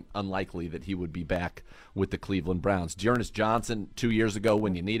this point unlikely that he would be back with the Cleveland Browns. Dearness Johnson, 2 years ago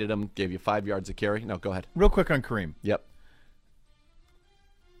when you needed him, gave you 5 yards a carry. No, go ahead. Real quick on Kareem. Yep.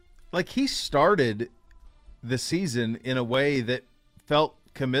 He started the season in a way that felt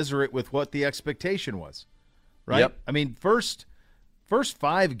commiserate with what the expectation was, right? Yep. I mean, first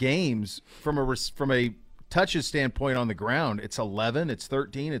 5 games from a touches standpoint on the ground, it's 11, it's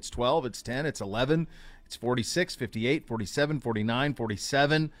 13, it's 12, it's 10, it's 11. It's 46, 58, 47, 49,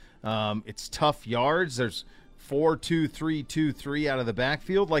 47. It's tough yards. There's 4, 2, 3, 2, 3 out of the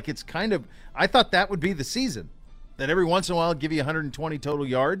backfield. It's kind of – I thought that would be the season, that every once in a while I'd give you 120 total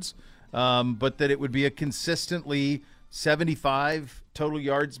yards, but that it would be a consistently 75 total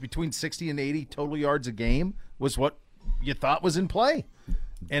yards, between 60 and 80 total yards a game was what you thought was in play.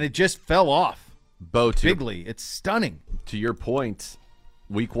 And it just fell off. Bigly. It's stunning. To your point –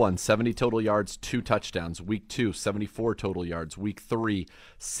 Week 1, 70 total yards, 2 touchdowns. Week 2, 74 total yards. Week 3,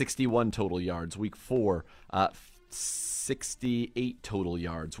 61 total yards. Week 4, 68 total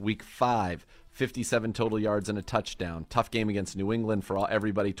yards. Week 5, 57 total yards and a touchdown. Tough game against New England for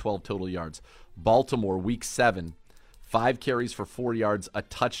everybody, 12 total yards. Baltimore, Week 7, 5 carries for 4 yards, a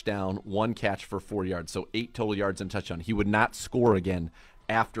touchdown, 1 catch for 4 yards. So 8 total yards and a touchdown. He would not score again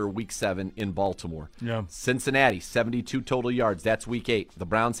after Week 7 in Baltimore. Yeah. Cincinnati, 72 total yards. That's Week 8. The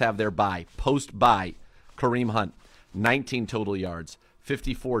Browns have their bye. Post-bye, Kareem Hunt, 19 total yards,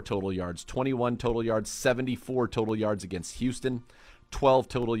 54 total yards, 21 total yards, 74 total yards against Houston, 12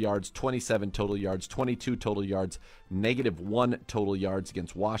 total yards, 27 total yards, 22 total yards, -1 total yards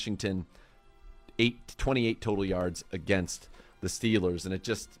against Washington, 28 total yards against the Steelers. And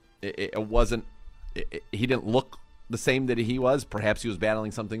it wasn't – he didn't look – the same that he was. Perhaps he was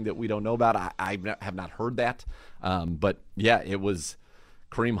battling something that we don't know about. I have not heard that. But, yeah, it was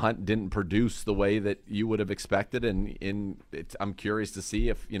Kareem Hunt didn't produce the way that you would have expected. And I'm curious to see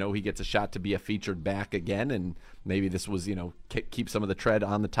if, he gets a shot to be a featured back again. And maybe this was, keep some of the tread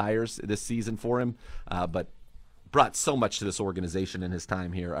on the tires this season for him. But brought so much to this organization in his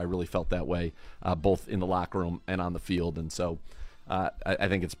time here. I really felt that way, both in the locker room and on the field. And so I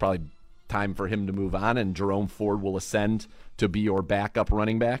think it's probably time for him to move on, and Jerome Ford will ascend to be your backup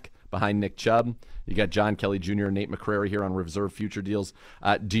running back behind Nick Chubb. You got John Kelly Jr. and Nate McCrary here on reserve future deals.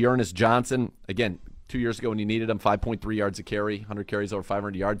 Dearness Johnson, again, 2 years ago when you needed him, 5.3 yards a carry, 100 carries over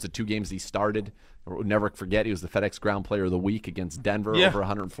 500 yards. The 2 games he started, we'll never forget, he was the FedEx Ground Player of the Week against Denver, over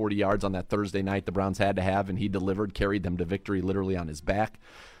 140 yards on that Thursday night the Browns had to have, and he delivered, carried them to victory literally on his back.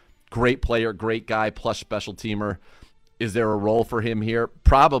 Great player, great guy, plus special teamer. Is there a role for him here?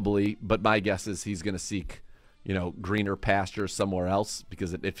 Probably, but my guess is he's going to seek, greener pastures somewhere else,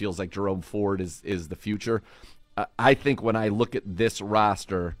 because it feels like Jerome Ford is the future. I think when I look at this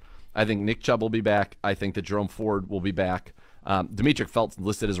roster, I think Nick Chubb will be back. I think that Jerome Ford will be back. Demetric Felt's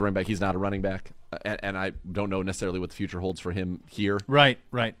listed as a running back. He's not a running back, and I don't know necessarily what the future holds for him here. Right.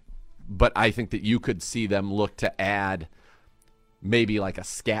 But I think that you could see them look to add maybe like a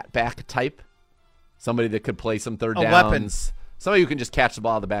scat back type somebody that could play some third A downs. weapon. Somebody who can just catch the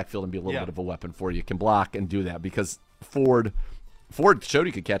ball in the backfield and be a little bit of a weapon for you, can block and do that, because Ford showed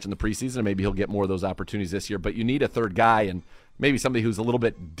he could catch in the preseason, and maybe he'll get more of those opportunities this year. But you need a third guy, and maybe somebody who's a little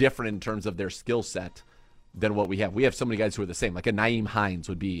bit different in terms of their skill set than what we have. We have so many guys who are the same. Like a Nyheim Hines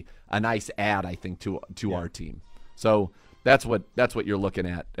would be a nice add, I think, to our team. So that's what you're looking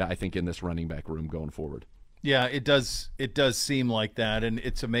at, I think, in this running back room going forward. Yeah, it does seem like that, and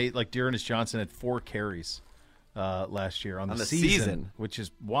it's amazing. Like Dearness Johnson had 4 carries last year on the season, which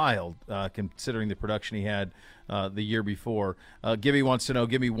is wild considering the production he had the year before. Gibby wants to know,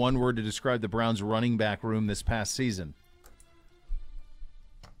 give me one word to describe the Browns' running back room this past season.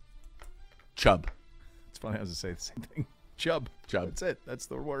 Chubb. It's funny, I was going to say the same thing. Chubb. Chubb. That's it. That's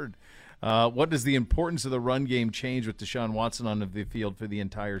the word. What does the importance of the run game change with Deshaun Watson on the field for the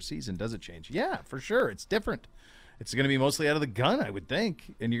entire season? Does it change? Yeah, for sure. It's different. It's going to be mostly out of the gun, I would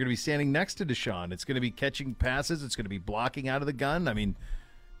think, and you're going to be standing next to Deshaun. It's going to be catching passes. It's going to be blocking out of the gun. I mean,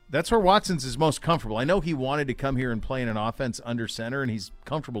 that's where Watson's is most comfortable. I know he wanted to come here and play in an offense under center, and he's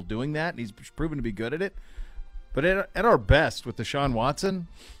comfortable doing that, and he's proven to be good at it. But at our best with Deshaun Watson,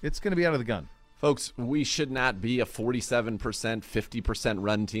 it's going to be out of the gun. Folks, we should not be a 47%, 50%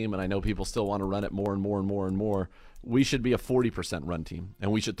 run team, and I know people still want to run it more and more and more and more. We should be a 40% run team,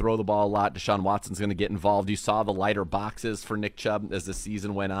 and we should throw the ball a lot. Deshaun Watson's going to get involved. You saw the lighter boxes for Nick Chubb as the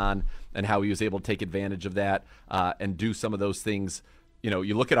season went on and how he was able to take advantage of that and do some of those things. You know,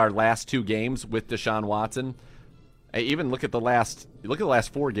 you look at our last 2 games with Deshaun Watson. Even look at the last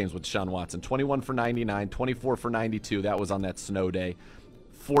 4 games with Deshaun Watson. 21 for 99, 24 for 92. That was on that snow day.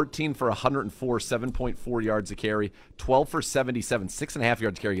 14 for 104, 7.4 yards a carry. 12 for 77, 6.5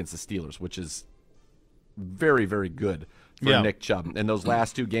 yards a carry against the Steelers, which is very, very good for Nick Chubb. In those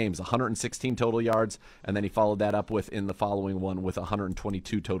last 2 games, 116 total yards, and then he followed that up with, in the following one, with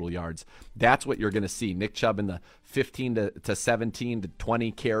 122 total yards. That's what you're going to see. Nick Chubb in the 15 to 17 to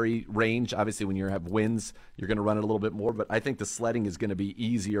 20 carry range. Obviously, when you have wins, you're going to run it a little bit more, but I think the sledding is going to be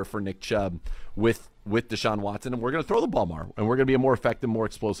easier for Nick Chubb with Deshaun Watson, and we're going to throw the ball more, and we're going to be a more effective, more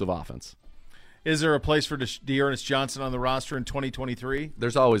explosive offense. Is there a place for Dearness Johnson on the roster in 2023?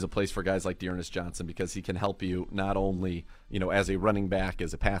 There's always a place for guys like Dearness Johnson, because he can help you not only, as a running back,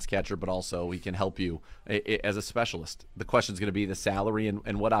 as a pass catcher, but also he can help you as a specialist. The question is going to be the salary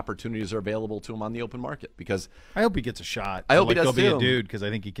and what opportunities are available to him on the open market. Because I hope he gets a shot. I hope he does go too. Be a dude, because I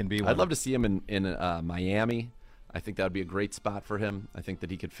think he can be one. I'd love to see him in Miami. I think that would be a great spot for him. I think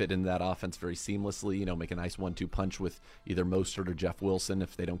that he could fit into that offense very seamlessly, make a nice 1-2 punch with either Mostert or Jeff Wilson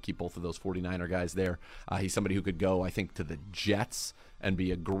if they don't keep both of those 49er guys there. He's somebody who could go, I think, to the Jets and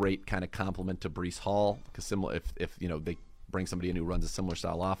be a great kind of complement to Breece Hall, because similar if they bring somebody in who runs a similar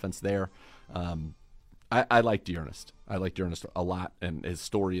style offense there. I like Dearness. I like Dearness a lot, and his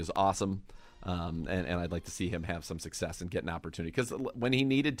story is awesome. And I'd like to see him have some success and get an opportunity, because when he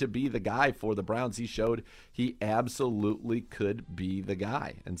needed to be the guy for the Browns, he showed he absolutely could be the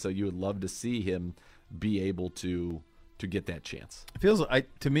guy. And so you would love to see him be able to get that chance.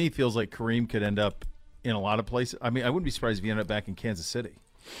 To me, it feels like Kareem could end up in a lot of places. I mean, I wouldn't be surprised if he ended up back in Kansas City.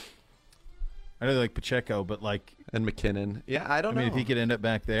 I know they like Pacheco, but and McKinnon. Yeah, I don't know. If he could end up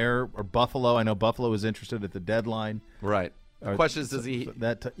back there, or Buffalo. I know Buffalo was interested at the deadline. Right. The question is, does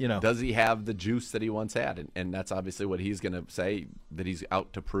he have the juice that he once had? And that's obviously what he's going to say, that he's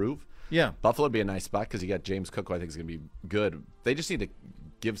out to prove. Yeah. Buffalo would be a nice spot, because you got James Cook, who I think is going to be good. They just need to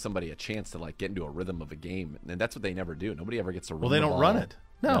give somebody a chance to get into a rhythm of a game, and that's what they never do. Nobody ever gets to run the ball. Well, they don't run it.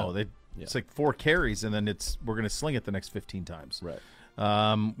 No. It's like 4 carries, and then we're going to sling it the next 15 times.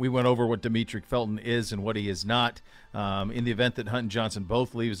 Right. We went over what Demetric Felton is and what he is not. In the event that Hunt and Johnson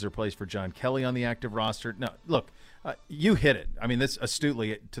both leave, is there a place for John Kelly on the active roster? No, look. You hit it. I mean, this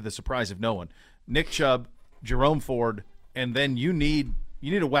astutely, to the surprise of no one. Nick Chubb, Jerome Ford, and then you need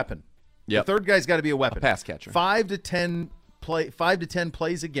a weapon. Yep. The third guy's got to be a weapon. A pass catcher. 5 to 10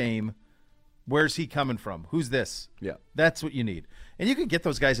 plays a game. Where's he coming from? Who's this? Yeah. That's what you need. And you can get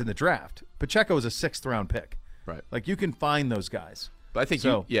those guys in the draft. Pacheco is a 6th round pick. Right. You can find those guys. But I think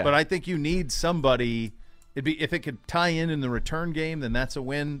But I think you need somebody. If it could tie in the return game, then that's a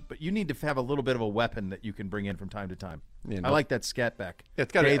win. But you need to have a little bit of a weapon that you can bring in from time to time. I like that scat back.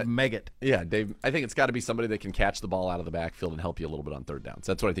 Dave Meggett. Yeah, Dave. I think it's got to be somebody that can catch the ball out of the backfield and help you a little bit on third downs.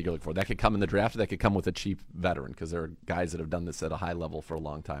 That's what I think you're looking for. That could come in the draft. That could come with a cheap veteran, because there are guys that have done this at a high level for a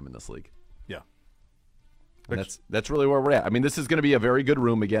long time in this league. Yeah. And that's really where we're at. I mean, this is going to be a very good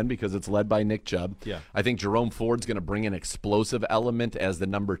room again, because it's led by Nick Chubb. Yeah. I think Jerome Ford's going to bring an explosive element as the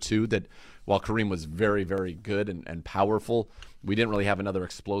number 2, that while Kareem was very, very good and powerful, we didn't really have another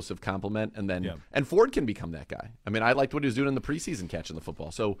explosive complement. And then and Ford can become that guy. I mean, I liked what he was doing in the preseason catching the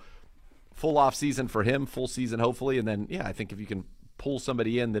football. So full off season for him, full season hopefully, and then I think if you can pull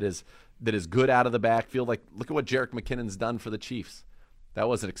somebody in that is good out of the backfield, like look at what Jerick McKinnon's done for the Chiefs. That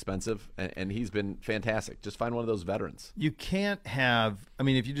wasn't expensive, and he's been fantastic. Just find one of those veterans. You can't have – I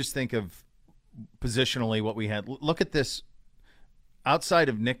mean, if you just think of positionally what we had, look at this. Outside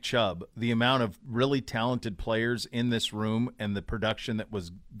of Nick Chubb, the amount of really talented players in this room and the production that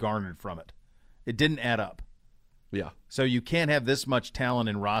was garnered from it, it didn't add up. Yeah. So you can't have this much talent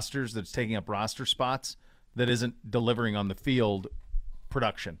in rosters that's taking up roster spots that isn't delivering on the field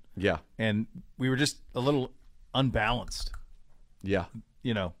production. Yeah. And we were just a little unbalanced. Yeah.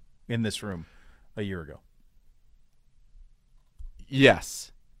 In this room a year ago.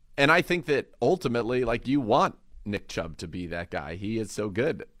 Yes. And I think that ultimately, like, you want Nick Chubb to be that guy. He is so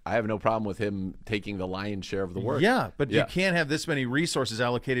good. I have no problem with him taking the lion's share of the work. Yeah, but you can't have this many resources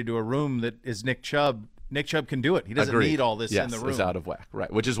allocated to a room that is Nick Chubb. Nick Chubb can do it. He doesn't need all this in the room. It's out of whack.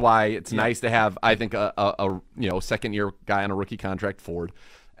 Right. Which is why it's nice to have, I think, a second-year guy on a rookie contract, Ford,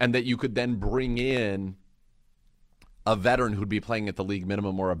 and that you could then bring in a veteran who'd be playing at the league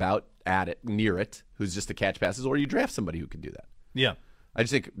minimum or about at it, near it, who's just to catch passes, or you draft somebody who can do that. Yeah. I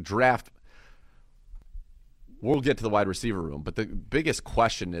just think draft – we'll get to the wide receiver room, but the biggest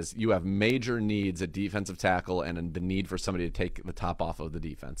question is you have major needs at defensive tackle and the need for somebody to take the top off of the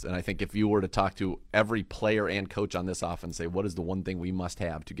defense. And I think if you were to talk to every player and coach on this offense, say, what is the one thing we must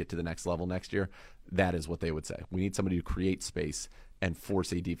have to get to the next level next year? That is what they would say. We need somebody to create space and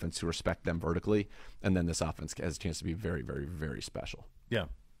force a defense to respect them vertically, and then this offense has a chance to be very, very, very special. Yeah,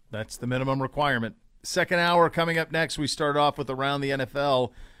 that's the minimum requirement. Second hour coming up next. We start off with Around the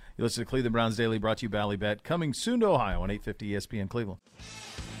NFL. You listen to Cleveland Browns Daily, brought to you by Bally Bet, coming soon to Ohio on 850 ESPN Cleveland.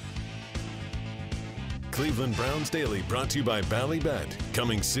 Cleveland Browns Daily, brought to you by Bally Bet,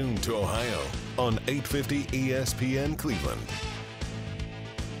 coming soon to Ohio on 850 ESPN Cleveland.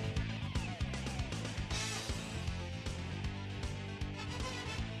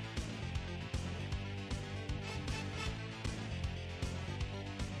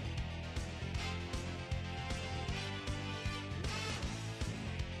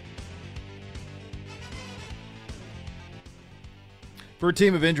 For a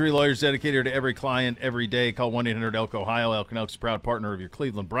team of injury lawyers dedicated to every client every day, call 1-800-ELK-OHIO. Elk & Elk's proud partner of your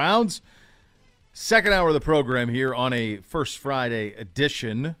Cleveland Browns. Second hour of the program here on a First Friday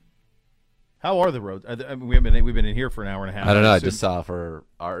edition. How are the roads? I mean, we've been in here for an hour and a half. I don't know. I just saw for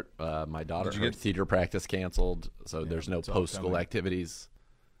art, my daughter, her theater practice canceled, so there's no post-school activities.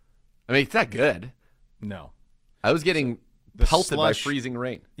 I mean, it's not good. No. I was getting pelted by freezing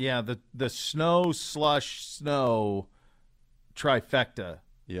rain. Yeah, the snow, slush, snow trifecta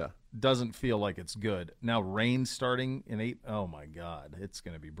doesn't feel like it's good. Now rain starting in 8. Oh my God, it's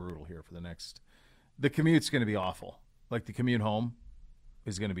going to be brutal here for the commute's going to be awful. Like the commute home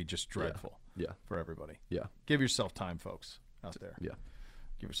is going to be just dreadful for everybody. Yeah. Give yourself time, folks, out there. Yeah.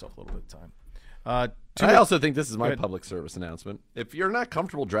 Give yourself a little bit of time. I also think this is my public service announcement. If you're not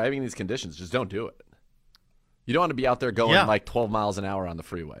comfortable driving in these conditions, just don't do it. You don't want to be out there going like 12 miles an hour on the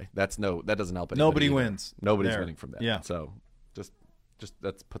freeway. That doesn't help anybody. Nobody wins. Nobody's winning from that. Yeah. So just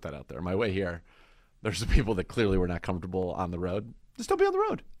let's put that out there. On my way here, there's some people that clearly were not comfortable on the road. Just don't be on the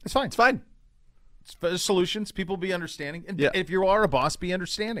road. It's fine. It's fine. It's solutions. People be understanding. And if you are a boss, be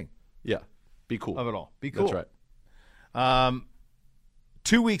understanding. Yeah. Be cool. Of it all. Be cool. That's right.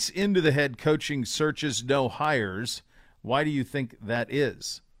 2 weeks into the head coaching searches, no hires. Why do you think that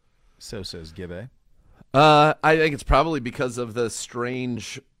is? So says Gibbe. I think it's probably because of the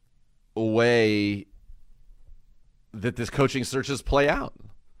strange way that this coaching searches play out.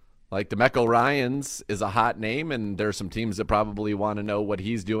 Like DeMeco Ryans is a hot name, and there's some teams that probably want to know what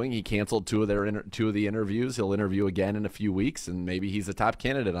he's doing. He canceled two of the interviews. He'll interview again in a few weeks, and maybe he's a top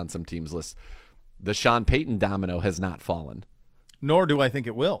candidate on some teams' list. The Sean Payton domino has not fallen. Nor do I think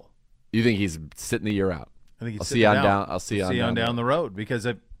it will. You think he's sitting the year out? I think he's I'll see you on down the road because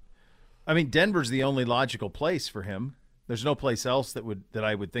I mean Denver's the only logical place for him. There's no place else that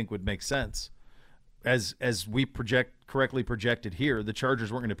I would think would make sense. As we correctly projected here, the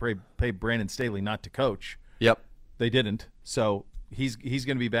Chargers weren't going to pay Brandon Staley not to coach. Yep. They didn't. So he's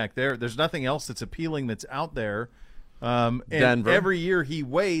going to be back there. There's nothing else that's appealing that's out there. And Denver. Every year he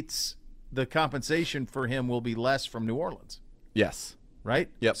waits, the compensation for him will be less from New Orleans. Yes. Right?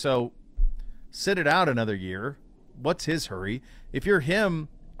 Yep. So sit it out another year. What's his hurry? If you're him,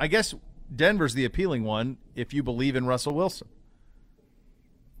 I guess Denver's the appealing one if you believe in Russell Wilson.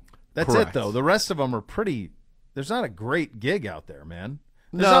 That's Correct. it, though. The rest of them are pretty – there's not a great gig out there, man.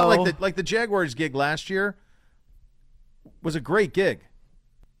 There's No. not like the Jaguars gig last year was a great gig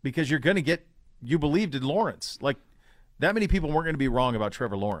because you're going to get – you believed in Lawrence. Like that many people weren't going to be wrong about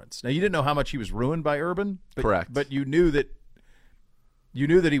Trevor Lawrence. Now, you didn't know how much he was ruined by Urban. But, Correct. But you knew that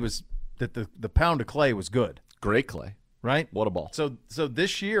he was that the pound of clay was good. Great clay. Right? What a ball. So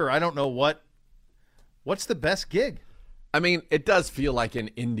this year, I don't know what's the best gig. I mean, it does feel like in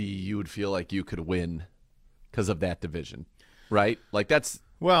Indy you would feel like you could win because of that division, right? Like that's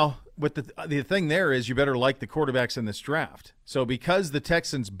well, but the thing there is you better like the quarterbacks in this draft. So because the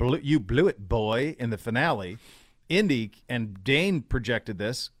Texans blew it, boy, in the finale, Indy, and Dane projected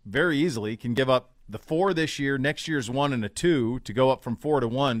this very easily, can give up the 4 this year, next year's 1 and a 2 to go up from 4 to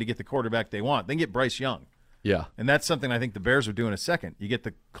 1 to get the quarterback they want. Then get Bryce Young. yeah. And that's something I think the Bears would do in a second. You get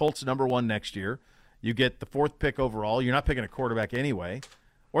the Colts number 1 next year. You get the 4th pick overall. You're not picking a quarterback anyway.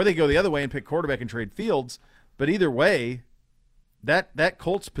 Or they go the other way and pick quarterback and trade Fields. But either way, that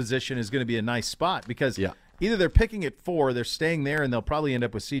Colts position is going to be a nice spot because either they're picking at 4, they're staying there, and they'll probably end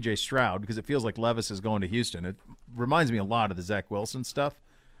up with C.J. Stroud because it feels like Levis is going to Houston. It reminds me a lot of the Zach Wilson stuff,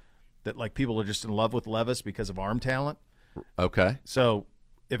 that like people are just in love with Levis because of arm talent. Okay. So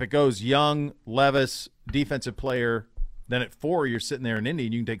if it goes Young, Levis, defensive player, then at 4 you're sitting there in Indy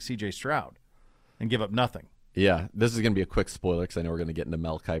and you can take C.J. Stroud and give up nothing. Yeah, this is going to be a quick spoiler because I know we're going to get into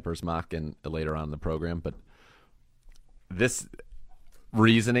Mel Kiper's mock later on in the program. But this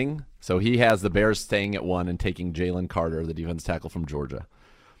reasoning, so he has the Bears staying at 1 and taking Jalen Carter, the defensive tackle from Georgia.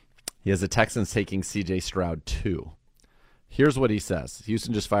 He has the Texans taking C.J. Stroud 2. Here's what he says.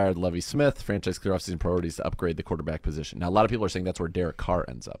 Houston just fired Lovie Smith. Franchise clear offseason priorities to upgrade the quarterback position. Now, a lot of people are saying that's where Derek Carr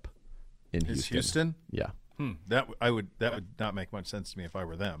ends up in Houston. Is Houston? Yeah. That would not make much sense to me if I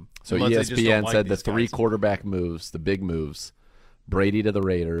were them. So Unless they just don't ESPN like said the these 3 guys. quarterback moves, the big moves, Brady to the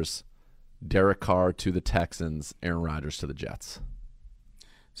Raiders, Derek Carr to the Texans, Aaron Rodgers to the Jets.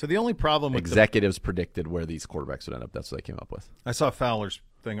 So the only problem with Executives predicted where these quarterbacks would end up. That's what they came up with. I saw Fowler's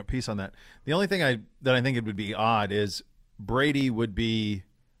thing, a piece on that. The only thing that I think it would be odd is Brady would be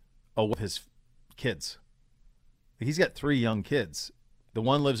with his kids. He's got 3 young kids. The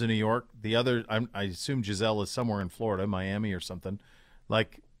one lives in New York. The other, I assume Giselle is somewhere in Florida, Miami or something.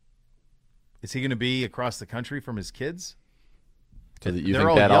 Like, is he going to be across the country from his kids? So that you They're think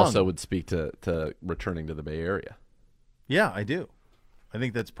all that young. also would speak to returning to the Bay Area? Yeah, I do. I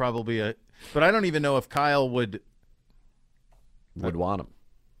think that's probably but I don't even know if Kyle would want him.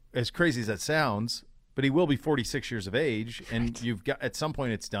 As crazy as that sounds, but he will be 46 years of age, and you've got at some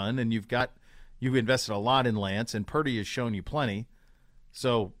point it's done, and you've invested a lot in Lance, and Purdy has shown you plenty.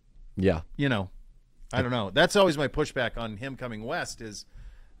 So, yeah, I don't know. That's always my pushback on him coming west is,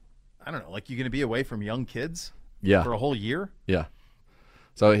 I don't know, like you're going to be away from young kids for a whole year? Yeah.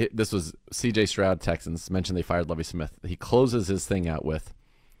 So this was C.J. Stroud, Texans, mentioned they fired Lovie Smith. He closes his thing out with,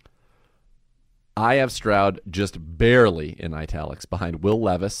 I have Stroud just barely in italics behind Will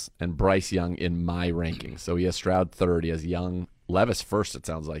Levis and Bryce Young in my rankings. So he has Stroud 3rd. He has Levis first, it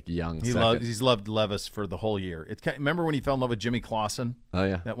sounds like. Young second. He's loved Levis for the whole year. Remember when he fell in love with Jimmy Clausen? Oh,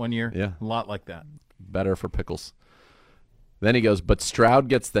 yeah. That one year? Yeah. A lot like that. Better for pickles. Then he goes, but Stroud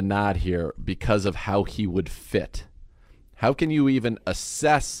gets the nod here because of how he would fit. How can you even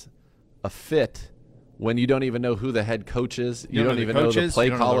assess a fit when you don't even know who the head coach is? You don't even know the play you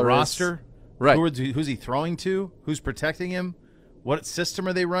don't know caller the is? roster. Right. Who's he throwing to? Who's protecting him? What system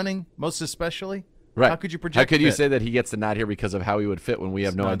are they running, most especially? Right. How could you project How could you fit? say that he gets the nod here because of how he would fit when we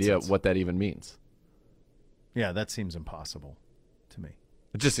have no idea what that even means? Yeah, that seems impossible to me.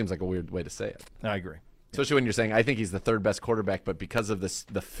 It just seems like a weird way to say it. I agree. Especially when you're saying, I think he's the 3rd best quarterback, but because of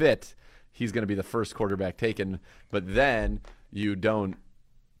the fit, he's going to be the first quarterback taken. But then you don't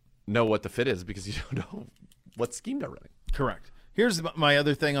know what the fit is because you don't know what scheme they're running. Correct. Here's my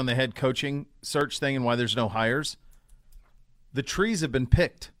other thing on the head coaching search thing and why there's no hires. The trees have been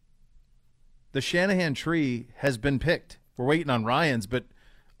picked. The Shanahan tree has been picked. We're waiting on Ryan's, but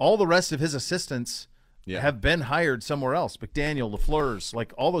all the rest of his assistants have been hired somewhere else. McDaniel, LaFleur's,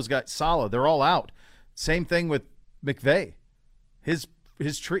 like all those guys, Saleh, they're all out. Same thing with McVay. His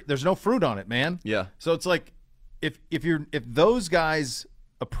tree, there's no fruit on it, man. Yeah. So it's like if those guys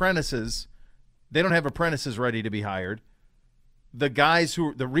apprentices, they don't have apprentices ready to be hired. The guys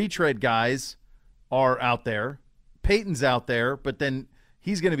the retread guys are out there. Peyton's out there, but then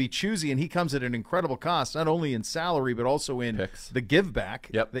he's going to be choosy, and he comes at an incredible cost, not only in salary but also in picks. the give back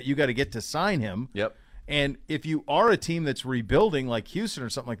that you got to get to sign him. Yep. And if you are a team that's rebuilding like Houston or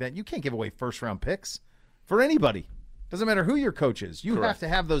something like that, you can't give away first-round picks for anybody. Doesn't matter who your coach is. You have to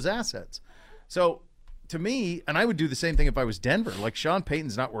have those assets. So to me, and I would do the same thing if I was Denver. Like Sean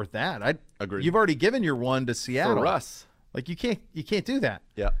Payton's not worth that. I'd agree. You've already given your one to Seattle. For Russ. Like you can't do that.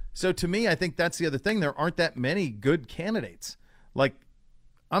 Yeah. So to me, I think that's the other thing. There aren't that many good candidates. Like,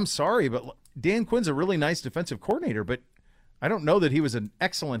 I'm sorry, but Dan Quinn's a really nice defensive coordinator, but I don't know that he was an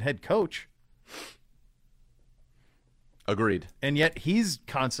excellent head coach. Agreed. And yet he's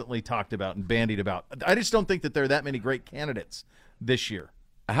constantly talked about and bandied about. I just don't think that there are that many great candidates this year.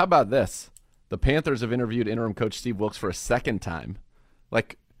 How about this? The Panthers have interviewed interim coach Steve Wilks for a second time.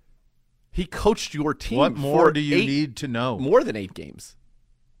 Like, he coached your team. What more for do you need to know? More than 8 games.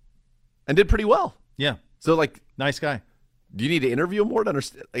 And did pretty well. Yeah. So, like, nice guy. Do you need to interview him more to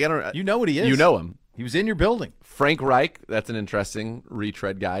understand? Like, I don't. You know what he is. You know him. He was in your building. Frank Reich, that's an interesting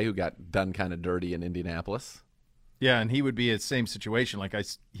retread guy who got done kind of dirty in Indianapolis. Yeah, and he would be in the same situation. Like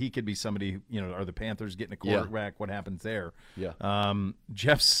he could be somebody, are the Panthers getting a quarterback? Yeah. What happens there? Yeah.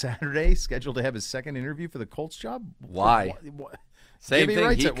 Jeff Saturday scheduled to have his second interview for the Colts job. Why? What? Same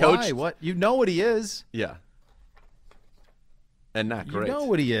thing. He coached. Why? What? You know what he is. Yeah. And not great. You know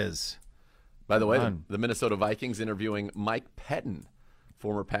what he is. By the way, the Minnesota Vikings interviewing Mike Pettin,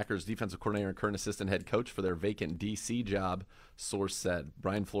 former Packers defensive coordinator and current assistant head coach, for their vacant D.C. job. Source said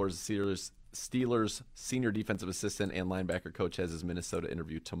Brian Flores, Steelers senior defensive assistant and linebacker coach, has his Minnesota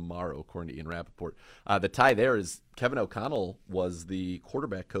interview tomorrow, according to Ian Rappaport. The tie there is Kevin O'Connell was the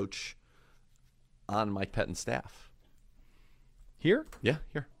quarterback coach on Mike Pettin's staff. Here? Yeah,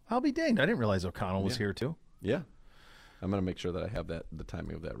 here. I'll be danged. I didn't realize O'Connell was here too. Yeah. I'm going to make sure that I have the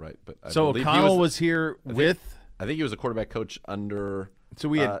timing of that right. But so O'Connell was here with. I think he was a quarterback coach under. So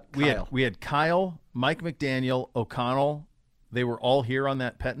we had Kyle, Mike McDaniel, O'Connell. They were all here on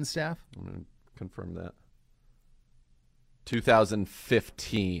that Pettin staff? I'm going to confirm that.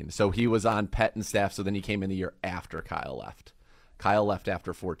 2015. So he was on Pettin's staff, so then he came in the year after Kyle left. Kyle left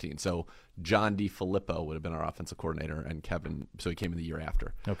after 14. So John DeFilippo would have been our offensive coordinator, and Kevin, so he came in the year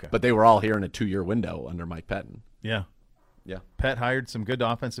after. Okay. But they were all here in a 2-year window under Mike Pettin. Yeah. Yeah. Pett hired some good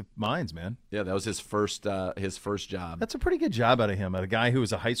offensive minds, man. Yeah, that was his first job. That's a pretty good job out of him. A guy who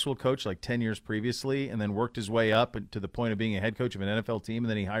was a high school coach like 10 years previously and then worked his way up to the point of being a head coach of an NFL team, and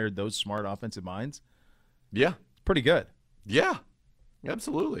then he hired those smart offensive minds. Yeah. It's pretty good. Yeah.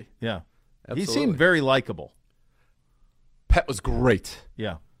 Absolutely. Yeah. Absolutely. He seemed very likable. Pett was great.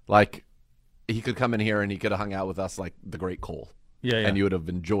 Yeah. Like, he could come in here and he could have hung out with us like the great Cole. Yeah, yeah. And you would have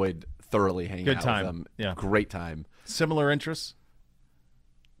enjoyed thoroughly hanging Good out time. with him. Yeah. Great time. Similar interests?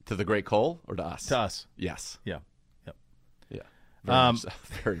 To the great Cole or to us? To us. Yes. Yeah. Yep. Yeah. Very much so.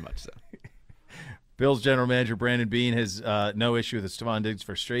 Very much so. Bills general manager Brandon Beane has no issue with Stephon Diggs'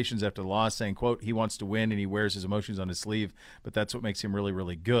 frustrations after the loss, saying, quote, he wants to win and he wears his emotions on his sleeve, but that's what makes him really,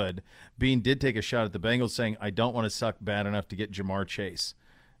 really good. Beane did take a shot at the Bengals, saying, I don't want to suck bad enough to get Jamar Chase.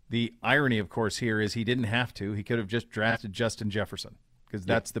 The irony, of course, here is he didn't have to. He could have just drafted Justin Jefferson because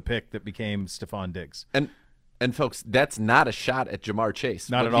that's the pick that became Stephon Diggs. And folks, that's not a shot at Jamar Chase.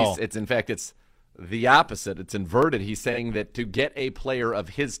 Not at all. It's in fact, it's the opposite. It's inverted. He's saying that to get a player of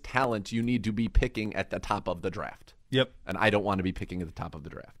his talent, you need to be picking at the top of the draft. Yep. And I don't want to be picking at the top of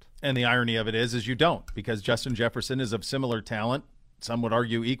the draft. And the irony of it is you don't, because Justin Jefferson is of similar talent. Some would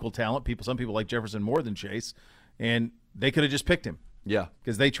argue equal talent. Some people like Jefferson more than Chase, and they could have just picked him. Yeah.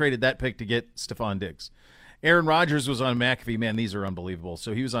 Because they traded that pick to get Stephon Diggs. Aaron Rodgers was on McAfee. Man, these are unbelievable.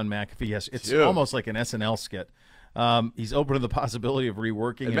 So he was on McAfee. Yes, it's almost like an SNL skit. He's open to the possibility of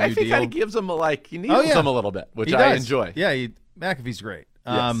reworking a new deal. McAfee kind of gives him he needles him a little bit, which I enjoy. Yeah, McAfee's great.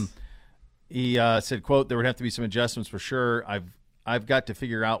 Yes. He said, quote, there would have to be some adjustments for sure. I've got to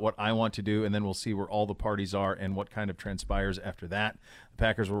figure out what I want to do, and then we'll see where all the parties are and what kind of transpires after that. The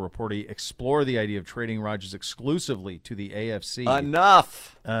Packers will reportedly explore the idea of trading Rodgers exclusively to the AFC.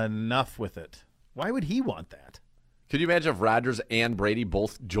 Enough with it. Why would he want that? Could you imagine if Rodgers and Brady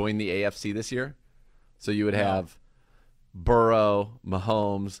both joined the AFC this year? So you would have Burrow,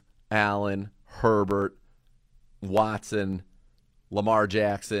 Mahomes, Allen, Herbert, Watson, Lamar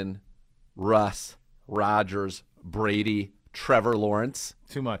Jackson, Russ, Rodgers, Brady, Trevor Lawrence.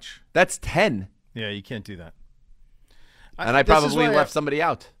 Too much. That's 10. Yeah, you can't do that. And I probably left somebody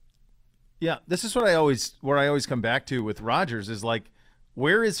out. Yeah, this is what I always come back to with Rodgers is like,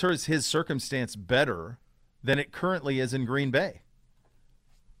 where is his circumstance better than it currently is in Green Bay?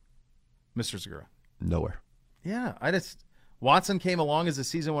 Mr. Segura. Nowhere. Yeah, Watson came along as the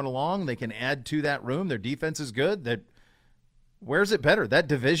season went along. They can add to that room. Their defense is good. Where's it better? That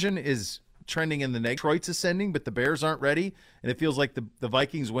division is trending in the negative. Detroit's ascending, but the Bears aren't ready, and it feels like the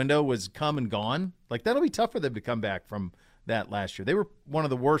Vikings window was come and gone. Like, that'll be tough for them to come back from that last year. They were one of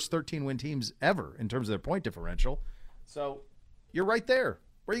the worst 13-win teams ever in terms of their point differential. So you're right there.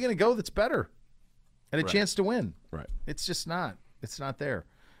 Where are you going to go that's better and a chance to win? Right. It's just not. It's not there.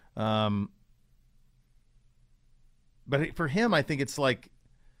 But for him, I think it's like,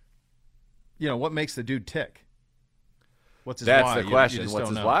 what makes the dude tick? What's his That's why? the You question. just What's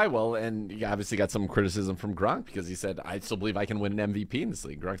don't his know. why? Well, and you obviously got some criticism from Gronk because he said, I still believe I can win an MVP in this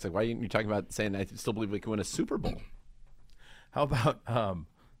league. Gronk's like, why are you talking about saying I still believe we can win a Super Bowl? How about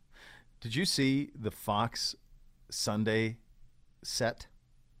did you see the Fox Sunday set?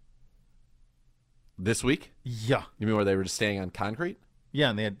 This week? Yeah. You mean where they were just staying on concrete? Yeah,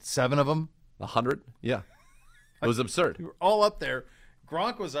 and they had 7 of them. 100? Yeah. It was absurd. We were all up there.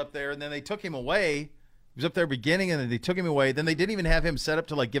 Gronk was up there, and then they took him away. He was up there beginning, and then they took him away. Then they didn't even have him set up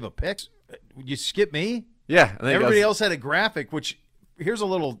to, like, give a pick. You skip me? Yeah. And then Everybody else had a graphic, which here's a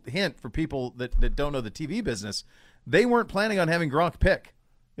little hint for people that don't know the TV business. They weren't planning on having Gronk pick.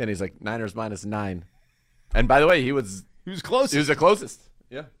 And he's like, Niners -9. And by the way, he was close. He was the closest.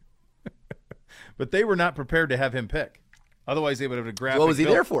 Yeah. But they were not prepared to have him pick. Otherwise, they would have a graphic. What was he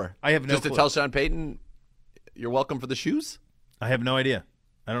built. there for? I have no Just clue. to tell Sean Payton, you're welcome for the shoes? I have no idea.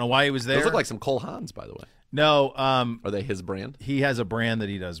 I don't know why he was there. Those look like some Cole Haans, by the way. No, Are they his brand? he has a brand that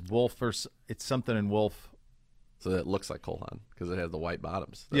he does. Wolf it's something in Wolf. So it looks like Cole Haan because it has the white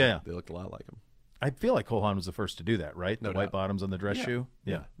bottoms. Yeah. They look a lot like him. I feel like Cole Haan was the first to do that, right? No the white doubt. bottoms on the dress Yeah. shoe.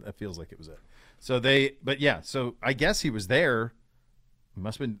 Yeah, Yeah. that feels like it was it. So so I guess he was there. He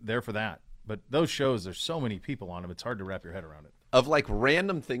must have been there for that. But those shows, there's so many people on them, it's hard to wrap your head around it. Of like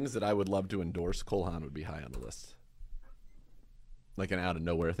random things that I would love to endorse, Cole Haan would be high on the list. Like an out of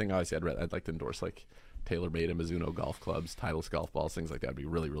nowhere thing. Obviously, I'd like to endorse like TaylorMade and Mizuno golf clubs, Titleist golf balls, things like that would be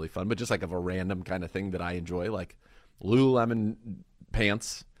really, really fun. But just like of a random kind of thing that I enjoy, like Lululemon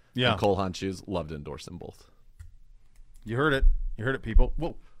pants Yeah. and Cole Haan shoes, love to endorse them both. You heard it. You heard it, people.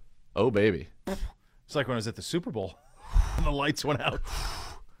 Whoa. Oh, baby. It's like when I was at the Super Bowl and the lights went out.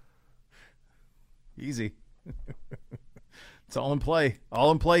 Easy. It's all in play.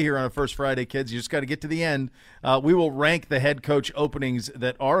 All in play here on a First Friday, kids. You just got to get to the end. We will rank the head coach openings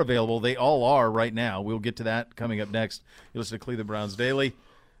that are available. They all are right now. We'll get to that coming up next. You listen to Cleveland Browns Daily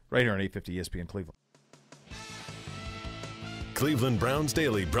right here on 850 ESPN Cleveland. Cleveland Browns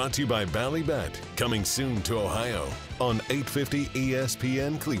Daily brought to you by Ballybet. Coming soon to Ohio on 850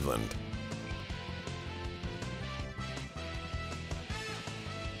 ESPN Cleveland.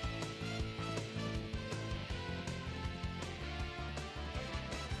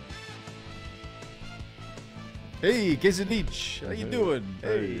 Hey, Quesadich. How you doing?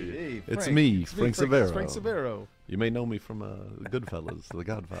 Hey, It's Frank. me, Frank Severo. Frank Severo. You may know me from Goodfellas, The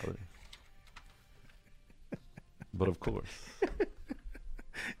Godfather. But of course.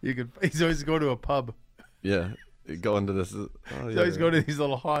 He's always going to a pub. Yeah. Go into this. He's always going to these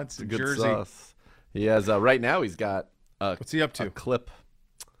little haunts in Good Jersey. sauce. He has right now. He's got What's he up to? a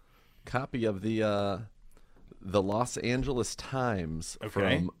copy of the Los Angeles Times Okay.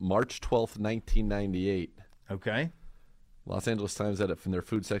 from March 12th, 1998. Okay. Los Angeles Times had it from their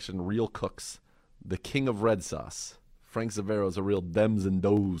food section. Real cooks, the king of red sauce. Frank Severo is a real dems and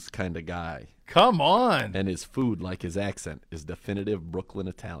does kind of guy, Come on. and his food, like his accent, is definitive Brooklyn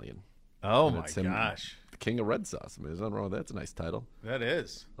Italian. Oh, And my it's him, gosh. the king of red sauce. I mean, there's nothing wrong with that. That's a nice title. That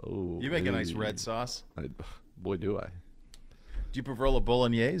is. Oh, You make a nice hey. red sauce. Boy, do I. Do you prefer a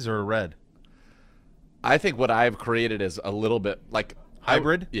bolognese or a red? I think what I've created is a little bit like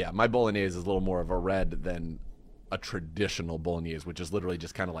Hybrid? Yeah, my bolognese is a little more of a red than a traditional bolognese, which is literally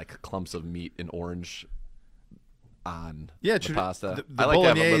just kind of like clumps of meat and orange on Yeah, the pasta. the I like to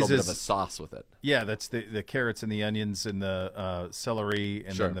have a bolognese little bit is- of a sauce with it. Yeah, that's the carrots and the onions and the celery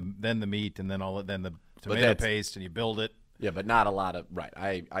and Sure. then the meat and then then the tomato that's- paste and you build it. Yeah, but not a lot of right.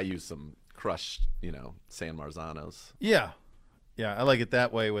 I use some crushed, San Marzanos. Yeah. Yeah, I like it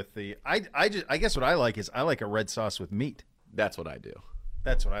that way with the I guess what I like is I like a red sauce with meat. That's what I do.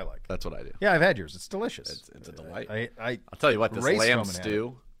 That's what I like. That's what I do. Yeah, I've had yours. It's delicious. It's a delight. I'll tell you what, this Ray lamb Strowman had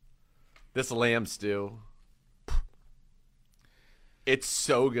stew. This lamb stew. It's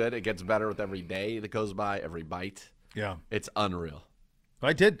so good. It gets better with every day that goes by, every bite. Yeah. It's unreal.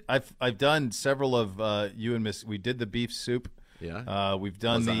 I did. I've done several of you and Miss. We did the beef soup. Yeah. We've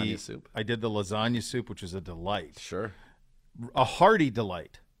done Lasagna soup. I did the lasagna soup, which is a delight, Sure. a hearty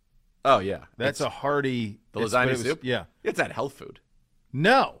delight. Oh yeah. That's a hearty. The it's- lasagna but it was- soup? Yeah. It's that health food.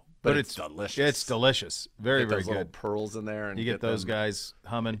 No, But but it's delicious. It's delicious. Very Get very those little good. pearls in there, and You get those them- guys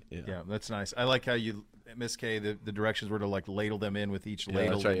humming. Yeah. Yeah, that's nice. I like how you, Miss K. The directions were to like ladle them in with each Yeah,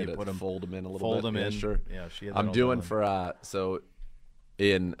 ladle. that's right. and You you put them, fold them in a little fold bit. them Yeah, in. Sure. Yeah, she had that I'm all doing done. for so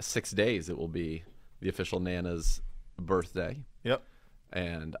in 6 days it will be the official Nana's birthday, Yep.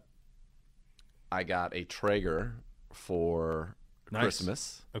 and I got a Traeger for Nice.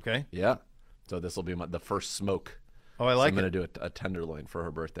 Christmas. Okay. Yeah. So this will be the first smoke. Oh, I So like I'm going it. to do a tenderloin for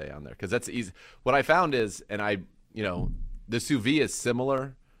her birthday on there because that's easy. What I found is, and the sous vide is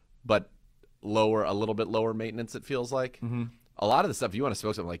similar, but a little bit lower maintenance. It feels like a lot of the stuff you want to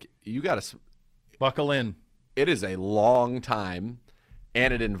smoke something like you got to buckle in. It is a long time,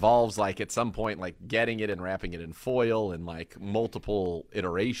 and it involves like at some point like getting it and wrapping it in foil and like multiple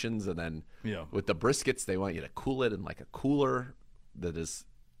iterations, and then with the briskets they want you to cool it in like a cooler that is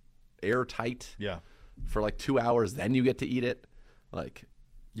airtight. For like 2 hours, then you get to eat it. Like,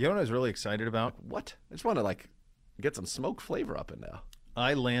 you know what I was really excited about? What? I just want to like get some smoke flavor up in now.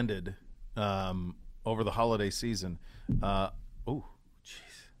 I landed over the holiday season. Oh,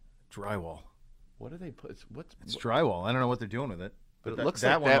 jeez, drywall. What do they put? It's drywall. I don't know what they're doing with it. But it looks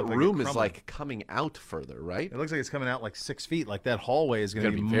like that room is like coming out further, right? It looks like it's coming out like 6 feet. Like that hallway is going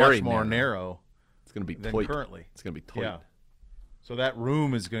to be much more narrow. It's going to be than toit. Currently. It's going to be toit. Yeah. So that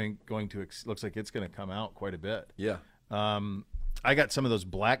room is going to looks like it's going to come out quite a bit. Yeah. I got some of those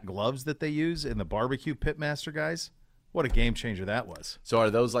black gloves that they use in the barbecue pitmaster guys. What a game changer that was. So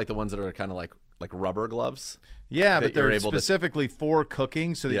are those like the ones that are kind of like rubber gloves? Yeah, but they're specifically for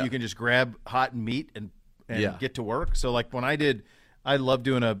cooking so that you can just grab hot meat and get to work. So like when I love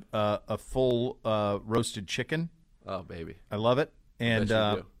doing a full roasted chicken. Oh baby, I love it. And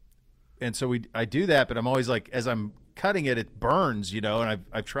so I do that, but I'm always like, as I'm cutting it, it burns, and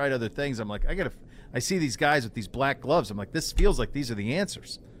I've tried other things. I'm like, I see these guys with these black gloves. I'm like, this feels like these are the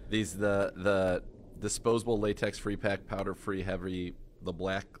answers. These the disposable latex free pack powder free heavy, the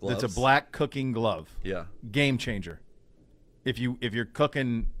black gloves. It's a black cooking glove. Yeah. Game changer. If you're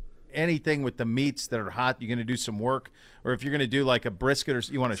cooking anything with the meats that are hot, you're going to do some work, or if you're going to do like a brisket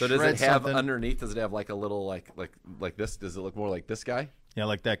or you want to shred something. So does it have underneath, does it have like a little like this? Does it look more like this guy? Yeah,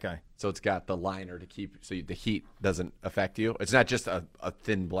 like that guy. So it's got the liner to keep so the heat doesn't affect you. It's not just a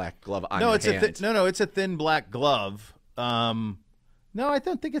thin black glove on your hand. It's a thin black glove. No, I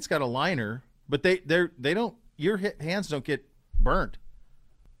don't think it's got a liner, but they don't. Your hands don't get burnt.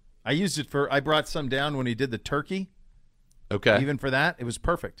 I used it I brought some down when he did the turkey. Okay. Even for that, it was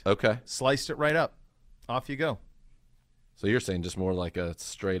perfect. Okay. Sliced it right up. Off you go. So you're saying just more like a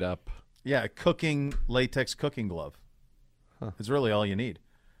straight up. Yeah, a latex cooking glove. Huh. It's really all you need.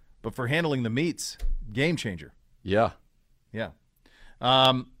 But for handling the meats, game changer. Yeah. Yeah.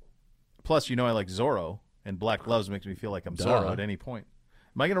 Plus, I like Zorro, and black gloves makes me feel like I'm Zorro at any point.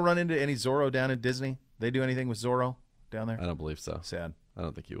 Am I going to run into any Zorro down at Disney? They do anything with Zorro down there? I don't believe so. Sad. I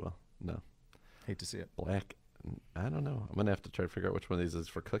don't think you will. No. Hate to see it. Black. I don't know. I'm going to have to try to figure out which one of these is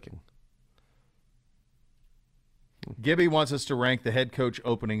for cooking. Gibby wants us to rank the head coach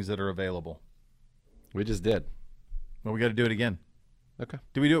openings that are available. We just did. Well, we got to do it again. Okay.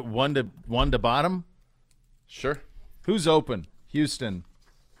 Do we do it one to bottom? Sure. Who's open? Houston,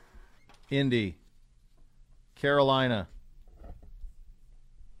 Indy, Carolina,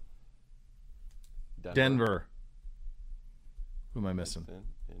 Denver. Who am I missing? Houston,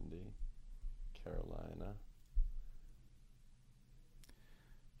 Indy, Carolina.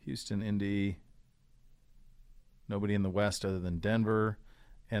 Houston, Indy. Nobody in the West other than Denver.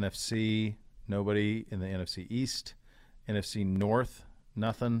 NFC, nobody in the NFC East. NFC North,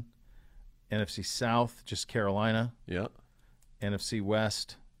 nothing. NFC South, just Carolina. Yeah. NFC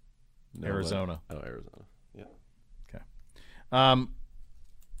West, Arizona. Oh, Arizona. Yeah. Okay.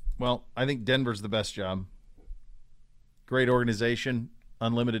 Well, I think Denver's the best job. Great organization,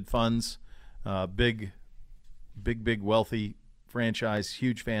 unlimited funds, big, wealthy franchise,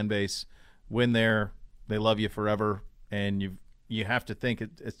 huge fan base. Win there, they love you forever, and you have to think,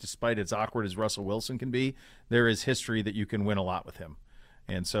 despite as awkward as Russell Wilson can be, there is history that you can win a lot with him.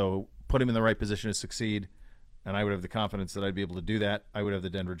 And so put him in the right position to succeed, and I would have the confidence that I'd be able to do that. I would have the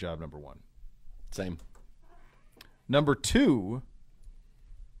Denver job number one. Same. Number two,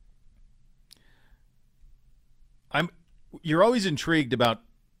 you're always intrigued about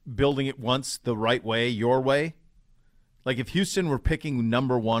building it once the right way, your way. Like if Houston were picking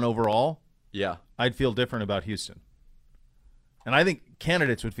number one overall, yeah, I'd feel different about Houston. And I think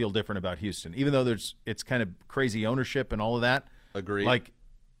candidates would feel different about Houston, even though it's kind of crazy ownership and all of that. Agreed.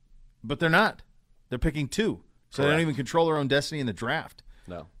 But they're not. They're picking two. So Correct. They don't even control their own destiny in the draft.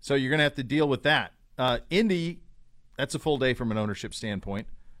 No. So you're going to have to deal with that. Indy, that's a full day from an ownership standpoint.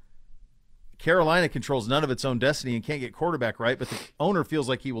 Carolina controls none of its own destiny and can't get quarterback right, but the owner feels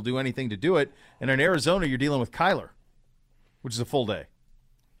like he will do anything to do it. And in Arizona, you're dealing with Kyler, which is a full day.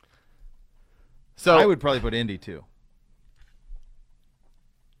 So I would probably put Indy too.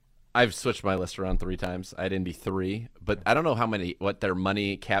 I've switched my list around 3 times. I had Indy 3, but I don't know what their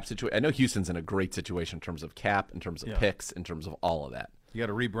money cap situation. I know Houston's in a great situation in terms of cap, in terms of picks, in terms of all of that. You got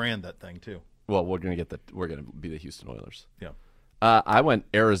to rebrand that thing too. Well, we're gonna be the Houston Oilers. Yeah. I went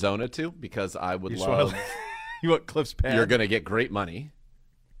Arizona too because I would love. You want Cliff's pad? You're gonna get great money.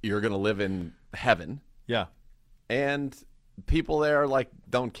 you're going to live in heaven. Yeah, And people there like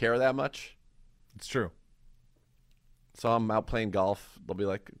don't care that much. it's true. So I'm out playing golf. They'll be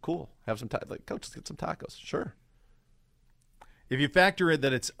like, "Cool, have some like, coach, let's get some tacos." Sure. If you factor in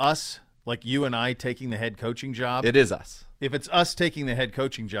that it's us, like you and I, taking the head coaching job, It is us. if it's us taking the head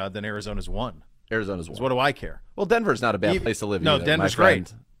coaching job, then Arizona's won. Arizona's one. So what do I care? Well, Denver's not a bad Even- place to live. No, either, Denver's my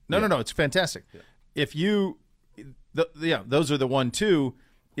friend. great. No, it's fantastic. If you, those are the 1-2.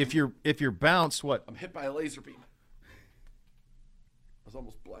 If you're bounced, what? I'm hit by a laser beam. I was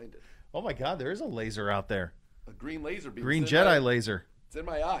almost blinded. Oh my God, there is a laser out there. A green laser beam. Green It's in Jedi my- laser. It's in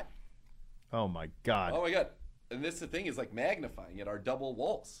my eye. Oh my God. Oh my god! And this the thing is like magnifying it. Our double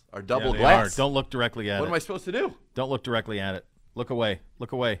walls, our Yeah, double they glass. are. Don't look directly at What it. am I supposed to do? Don't look directly at it. Look away.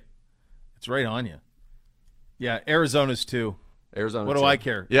 Look away. It's right on you. Yeah, Arizona's too. Arizona. What do too. I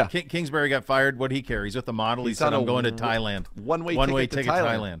care? Yeah. Kingsbury got fired. What'd he care? He's with the model. He He's said, on I'm a going to Thailand. One-way ticket to to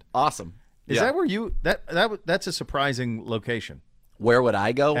Thailand. Awesome. Is Yeah. that where you that's a surprising location Where would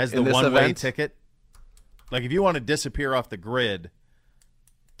I go as the in this one-way event? ticket? Like if you want to disappear off the grid,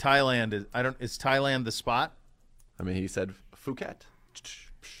 Thailand is Thailand the spot? I mean, he said Phuket.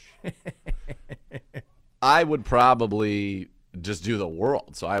 I would probably just do the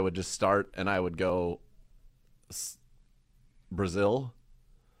world. So I would just start and I would go Brazil,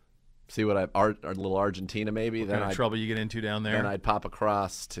 see what our little Argentina maybe. What Then kind of I'd, trouble you get into down there? then I'd pop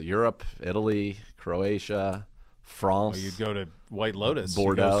across to Europe, Italy, Croatia, France. Or you'd go to White Lotus.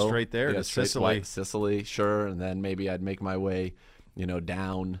 Bordeaux, You go straight there yeah, to straight Sicily. Sicily, sure, and then maybe I'd make my way,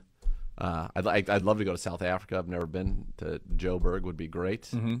 down. I'd love to go to South Africa. I've never been to Joburg. Would be great.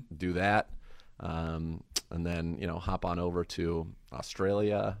 Mm-hmm. Do that, and then hop on over to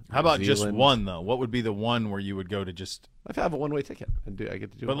Australia. How about New just Zealand. one though? What would be the one where you would go to just? If I have a one-way ticket, I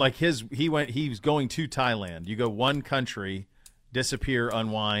get to do. But it. like he's going to Thailand. You go one country, disappear,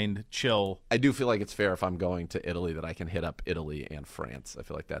 unwind, chill. I do feel like it's fair if I'm going to Italy that I can hit up Italy and France. I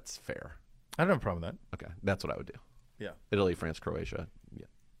feel like that's fair. I don't have a problem with that. Okay, that's what I would do. Yeah. Italy, France, Croatia. Yeah.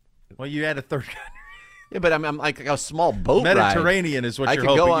 Well, you add a third country. Yeah, but I'm like a small boat ride. Mediterranean is what I you're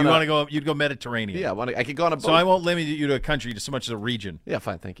could go hoping. on You a- want to go? You'd go Mediterranean. Yeah, I could go on a boat. So I won't limit you to a country just so much as a region. Yeah,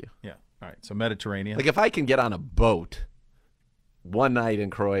 fine, thank you. Yeah. All right. So Mediterranean. Like if I can get on a boat one night in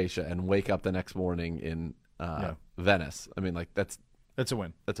Croatia and wake up the next morning in Venice, I mean, like that's a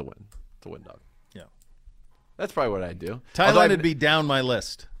win. a win. It's a win, dog. Yeah. That's probably what I'd do. Although Thailand would be down my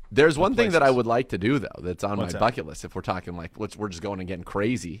list. There's one thing that I places. would like to do though. That's on What's my that? bucket list. If we're talking like we're just going and getting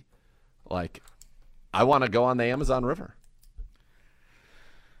crazy, like I want to go on the Amazon River.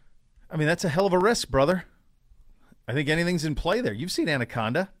 I mean, that's a hell of a risk, brother. I think anything's in play there. You've seen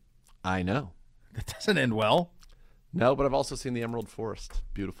Anaconda. I know. That doesn't end well. No, but I've also seen the Emerald Forest.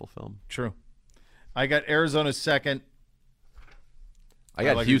 Beautiful film. True. I got Arizona second. I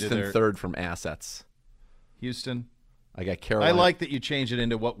got like you did Houston there. third from assets. Houston. I got I Carolina. like that you change it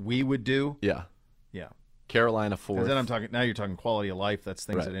into what we would do. Yeah. Yeah. Carolina Because fourth. then I'm talking. Now you're talking quality of life. That's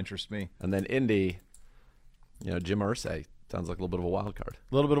things Right. that interest me. And then Indy, Jim Irsay sounds like a little bit of a wild card.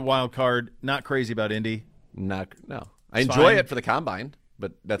 A little bit of wild card. Not crazy about Indy. No. I It's enjoy fine. it for the combine,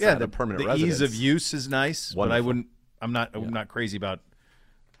 but that's Yeah, not a permanent the residence. ease of use is nice, but I Wonderful. wouldn't. I'm not crazy about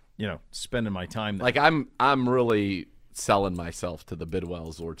spending my time there. Like I'm really selling myself to the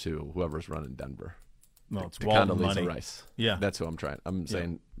Bidwells or to whoever's running Denver. Well, it's to Walton Condoleezza money. Rice. Yeah. That's who I'm trying. I'm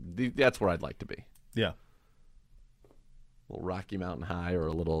saying that's where I'd like to be. Yeah. A little Rocky Mountain High or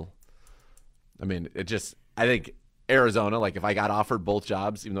a little. I mean, I think Arizona. Like if I got offered both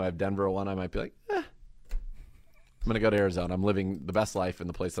jobs, even though I have Denver one, I might be like, I'm going to go to Arizona. I'm living the best life in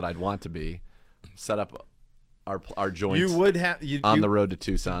the place that I'd want to be. Set up our joints You would have on the road to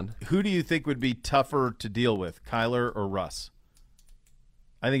Tucson. Who do you think would be tougher to deal with, Kyler or Russ?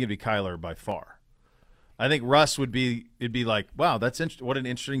 I think it'd be Kyler by far. I think Russ it'd be like, wow, what an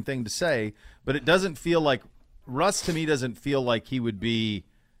interesting thing to say, but it doesn't feel like Russ to me doesn't feel like he would be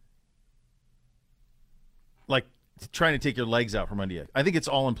like trying to take your legs out from under you. I think it's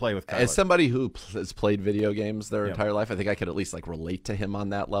all in play with Kyler. As somebody who has played video games their Yeah. entire life, I think I could at least like relate to him on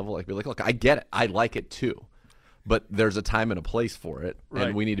that level. Like be like, look, I get it. I like it too. But there's a time and a place for it, Right.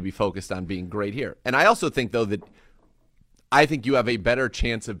 and we need to be focused on being great here. And I also think though that I think you have a better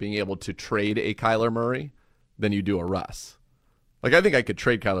chance of being able to trade a Kyler Murray than you do a Russ. Like I think I could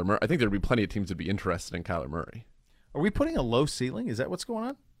trade Kyler Murray. I think there'd be plenty of teams that'd be interested in Kyler Murray. Are we putting a low ceiling? Is that what's going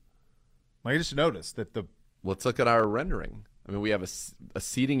on? I just noticed that Let's look at our rendering. I mean, we have a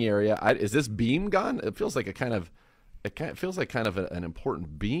seating area. Is this beam gone? It feels like feels like kind of an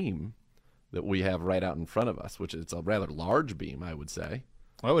important beam that we have right out in front of us, which is a rather large beam, I would say.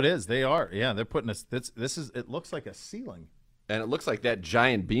 it is. They are. Yeah, they're putting us. This is. It looks like a ceiling. And it looks like that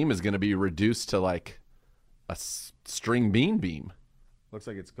giant beam is going to be reduced to like a string beam. Looks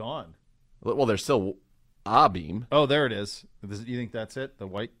like it's gone. Well, there's still a beam. Oh, there it is. You think that's it? The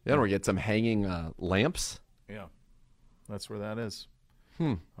white? Yeah, we get some hanging lamps. Yeah. That's where that is.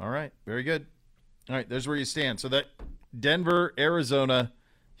 All right. Very good. All right. There's where you stand. So that Denver, Arizona,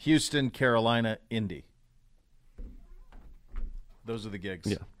 Houston, Carolina, Indy. Those are the gigs.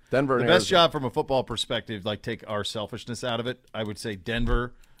 Yeah. Denver The and best Arizona. job from a football perspective, like take our selfishness out of it, I would say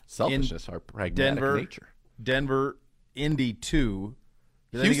Denver. Selfishness, our pragmatic Denver, nature. Denver, Indy 2.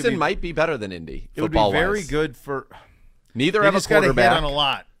 Houston might be better than Indy. It would be very good for. Neither They have a just got to hit quarterback, on a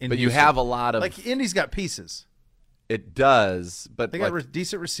lot. In but you Houston. have a lot of. Like Indy's got pieces. It does, but They got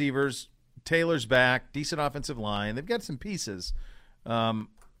decent receivers. Taylor's back. Decent offensive line. They've got some pieces.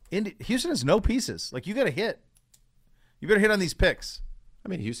 Houston has no pieces. Like you got to hit. You better hit on these picks. I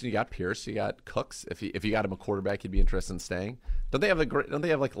mean, Houston, you got Pierce, you got Cooks. If you got him a quarterback, you'd be interested in staying. Don't they have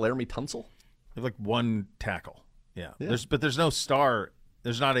like Laramie Tunsil? They have like one tackle. Yeah. There's no star.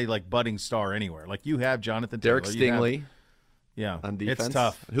 There's not a like budding star anywhere. Like you have Jonathan Derek Taylor. Stingley. Yeah. On defense. It's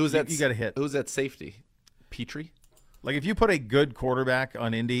tough. Who's that? You got to hit. Who's that safety? Petrie. Like if you put a good quarterback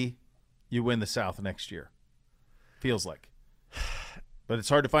on Indy, you win the South next year. Feels like. But it's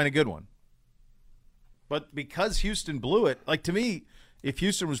hard to find a good one. But because Houston blew it, like to me, if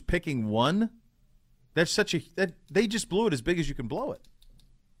Houston was picking one, that's they just blew it as big as you can blow it.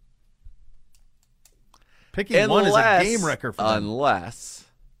 Picking one is a game wrecker for them. Unless,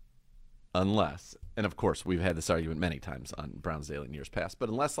 and of course we've had this argument many times on Browns Daily in years past, but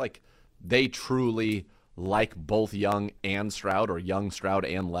unless like they truly like both Young and Stroud or Young, Stroud,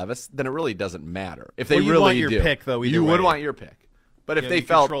 and Levis, then it really doesn't matter. If they Well, you really want your do, pick, though, either you would way. want your pick. But if You they you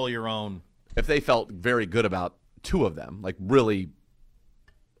felt control your own. if they felt very good about two of them, like really,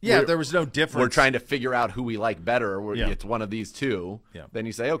 Yeah, there was no difference. we're trying to figure out who we like better. Yeah. It's one of these two. Yeah. Then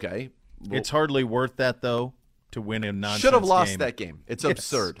you say, okay, It's hardly worth that though to win a nonsense should have lost game. that game. It's Yes,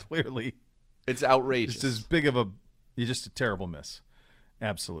 absurd. Clearly, It's outrageous. it's as big of you're just a terrible miss.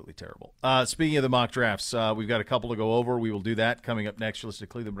 Absolutely terrible. Speaking of the mock drafts, we've got a couple to go over. We will do that coming up next. You're listening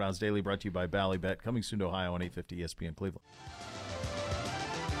to Cleveland Browns Daily, brought to you by Ballybet, coming soon to Ohio on 850 ESPN Cleveland.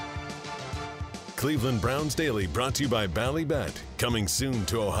 Cleveland Browns Daily brought to you by Ballybet, coming soon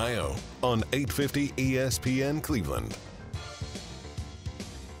to Ohio on 850 ESPN Cleveland.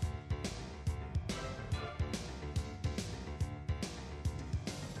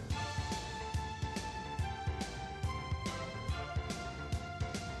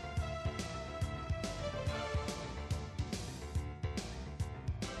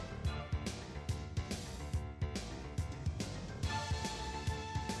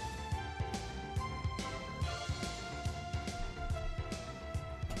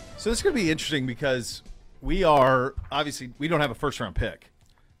 So this is going to be interesting because we don't have a first-round pick.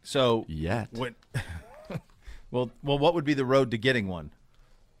 So Yet. well, what would be the road to getting one?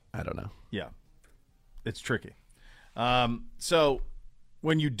 I don't know. Yeah, it's tricky. So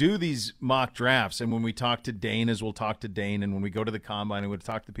when you do these mock drafts, and when we talk to Dane, as we'll talk to Dane, and when we go to the Combine, and we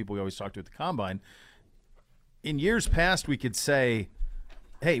talk to the people we always talk to at the Combine, in years past we could say,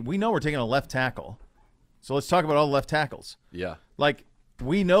 hey, we know we're taking a left tackle, so let's talk about all the left tackles. Yeah. Like,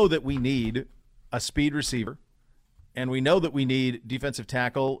 we know that we need a speed receiver, and we know that we need defensive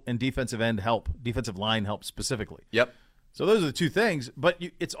tackle and defensive end help, defensive line help specifically. Yep. So those are the two things, but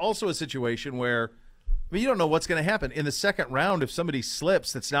it's also a situation where you don't know what's going to happen. In the second round, if somebody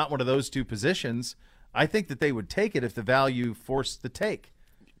slips that's not one of those two positions, I think that they would take it if the value forced the take.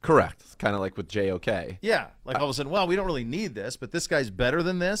 Correct. It's kind of like with JOK. Yeah, like all of a sudden, well, we don't really need this, but this guy's better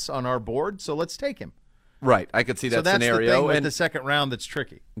than this on our board, so let's take him. Right. I could see that So that's scenario. the thing with and the second round that's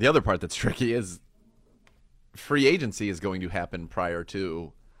tricky. the other part that's tricky is free agency is going to happen prior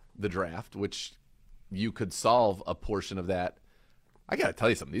to the draft, which you could solve a portion of that. I got to tell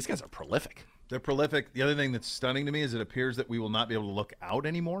you something. These guys are prolific. They're prolific. The other thing that's stunning to me is it appears that we will not be able to look out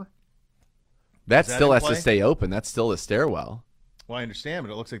anymore. That that still in has play? to stay open. That's still the stairwell. Well, I understand,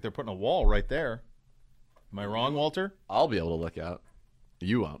 but it looks like they're putting a wall right there. Am I wrong, Walter? I'll be able to look out.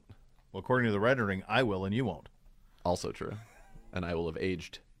 You won't. Well, according to the rendering, I will and you won't. Also true. And I will have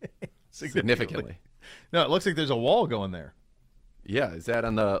aged significantly. No, it looks like there's a wall going there. Yeah, is that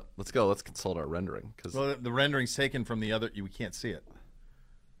on the – let's go. Let's consult our rendering. Cause Well, the rendering's taken from the other – we can't see it.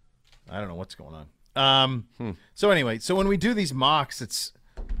 I don't know what's going on. So anyway, so when we do these mocks, it's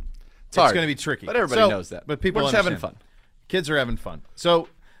hard, going to be tricky. but everybody knows that. But people We're just having understand. fun. Kids are having fun. So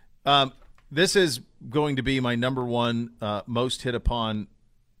this is going to be my number one most hit upon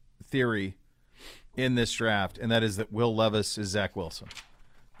theory in this draft, and that is that Will Levis is Zach Wilson.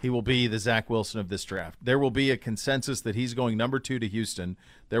 he will be the Zach Wilson of this draft. There will be a consensus that he's going number 2 to Houston.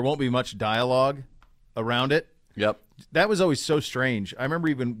 There won't be much dialogue around it. Yep. That was always so strange. I remember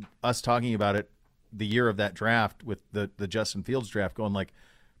even us talking about it the year of that draft with the Justin Fields draft, going like,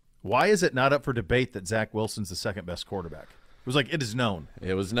 why is it not up for debate that Zach Wilson's the second best quarterback? It was like, it is known.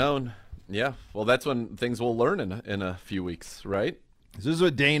 It was known. Yeah. Well, that's when things we'll learn in a few weeks, right? This is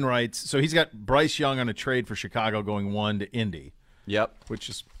what Dane writes. So he's got Bryce Young on a trade for Chicago going 1 to Indy. Yep. Which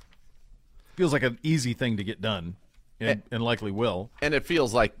is feels like an easy thing to get done, and likely will. And it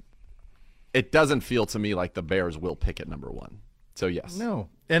feels like it doesn't feel to me like the Bears will pick at number 1. So yes. No.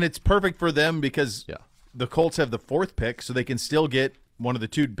 And it's perfect for them because the Colts have the 4th pick, so they can still get one of the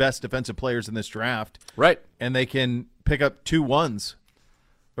 2 best defensive players in this draft. Right. And they can pick up 2 1s.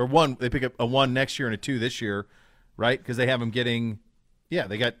 Or one, they pick up a 1 next year and a 2 this year, right? Because they have them getting,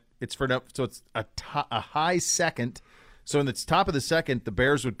 they got, it's for, so it's a high second. So in the top of the second, the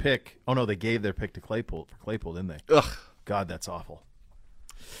Bears would pick, they gave their pick to Claypool, didn't they? Ugh. God, that's awful.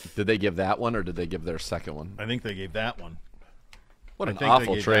 Did they give that one or did they give their second one? I think they gave that one. What an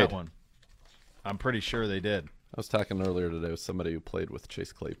awful trade. That one. I'm pretty sure they did. I was talking earlier today with somebody who played with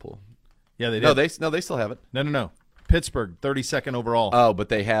Chase Claypool. Yeah, they did. No, they still have it. No. Pittsburgh, 32nd overall. Oh, but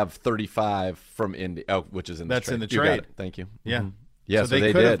they have 35 from Indy. Oh, which is in the trade. That's in the You got trade. it. Thank you. Yeah. Mm-hmm. Yeah, so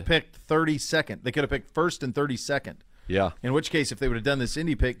they could did. have picked 32nd. They could have picked 1st and 32nd. Yeah. In which case, if they would have done this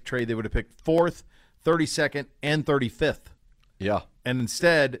Indy pick trade, they would have picked 4th, 32nd, and 35th. Yeah. And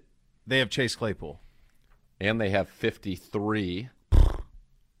instead, they have Chase Claypool. And they have 53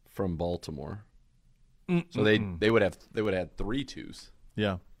 from Baltimore. So they would have had 3 2s.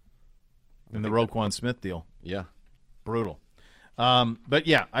 Yeah. In the Roquan Smith deal. Yeah. Brutal. But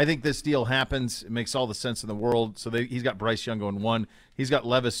yeah, I think this deal happens. It makes all the sense in the world. So he's got Bryce Young going 1. He's got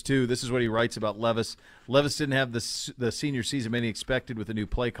Levis 2. This is what he writes about Levis. Levis didn't have the senior season many expected with a new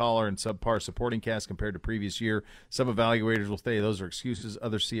play caller and subpar supporting cast compared to previous year. Some evaluators will say those are excuses.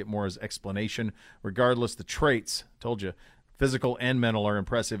 Others see it more as explanation. Regardless, the traits, told you, physical and mental, are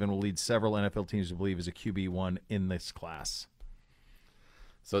impressive and will lead several NFL teams to believe is a QB1 in this class.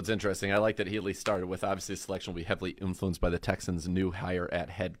 So it's interesting. I like that he at least started with, obviously, the selection will be heavily influenced by the Texans' new hire at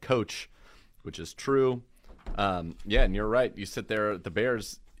head coach, which is true. And you're right. You sit there, the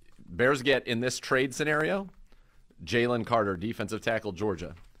Bears get, in this trade scenario, Jalen Carter, defensive tackle,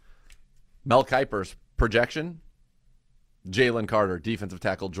 Georgia. Mel Kiper's projection, Jalen Carter, defensive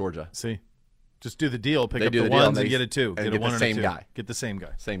tackle, Georgia. See? Just do the deal, pick They up do the the deal, ones and and get a 2. and Get a get 1 the and a same 2. guy. Get the same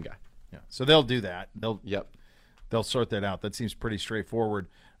guy. Same guy. Yeah. So they'll do that. Yep. They'll sort that out. That seems pretty straightforward.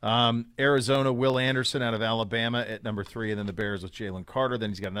 Arizona, Will Anderson out of Alabama at number 3, and then the Bears with Jalen Carter.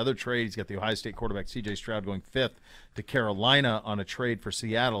 Then he's got another trade. He's got the Ohio State quarterback C.J. Stroud going 5th to Carolina on a trade for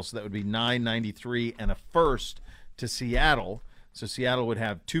Seattle. So that would be $993 and a first to Seattle. So Seattle would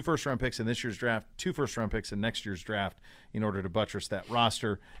have 2 first-round picks in this year's draft, 2 first-round picks in next year's draft in order to buttress that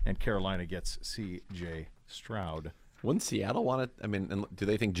roster, and Carolina gets C.J. Stroud. Wouldn't Seattle want it? I mean, and do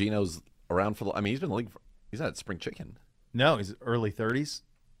they think Geno's around for he's been in the league he's not spring chicken. No, he's early 30s.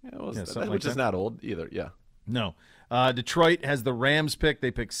 Yeah, which is not old either. Yeah. No. Detroit has the Rams pick.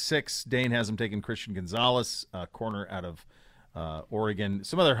 They pick 6. Dane has them taking Christian Gonzalez, corner out of Oregon.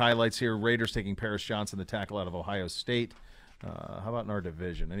 Some other highlights here. Raiders taking Paris Johnson, the tackle out of Ohio State. How about in our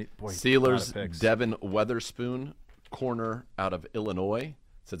division? Steelers, Devin Weatherspoon, corner out of Illinois.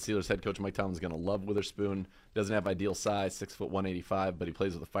 Said Steelers head coach Mike Tomlin's going to love Witherspoon. Doesn't have ideal size, 6 foot 185, but he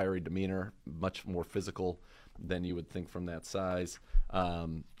plays with a fiery demeanor, much more physical than you would think from that size.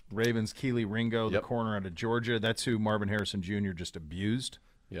 Ravens, Keely Ringo, the corner out of Georgia. That's who Marvin Harrison Jr. just abused.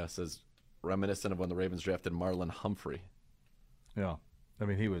 Yeah, says reminiscent of when the Ravens drafted Marlon Humphrey. Yeah. I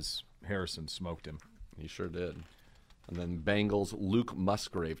mean, Harrison smoked him. He sure did. And then Bengals, Luke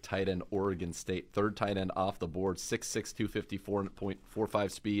Musgrave, tight end, Oregon State. 3rd tight end off the board, 6'6",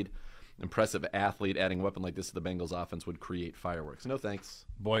 254.45 speed. Impressive athlete. Adding a weapon like this to the Bengals offense would create fireworks. No thanks.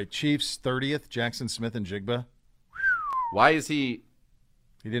 Boy, Chiefs 30th, Jackson Smith and Jigba. Why is he?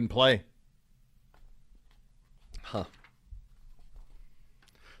 He didn't play. Huh.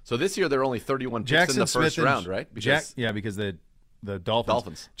 So this year there are only 31 picks in the first round, right? Because the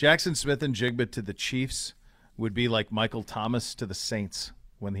Dolphins. Jackson Smith and Jigba to the Chiefs would be like Michael Thomas to the Saints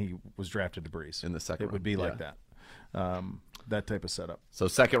when he was drafted to Breeze. In the second round. It would be like that. That type of setup. So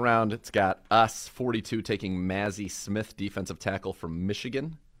second round, it's got us, 42, taking Mazzie Smith, defensive tackle from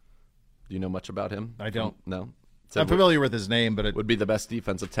Michigan. Do you know much about him? I don't. No? I'm familiar with his name, but it would be the best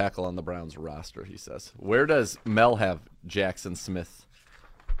defensive tackle on the Browns roster, he says. Where does Mel have Jackson Smith?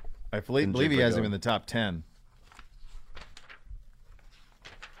 I believe he has him in the top 10.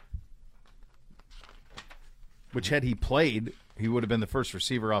 Which, had he played, he would have been the first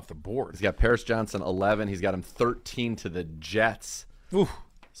receiver off the board. He's got Paris Johnson 11. He's got him 13 to the Jets. Ooh.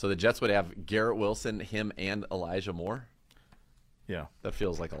 So the Jets would have Garrett Wilson, him, and Elijah Moore. Yeah, That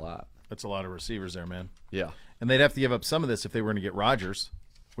feels like a lot. that's a lot of receivers there, man. Yeah. And they'd have to give up some of this if they were going to get Rodgers.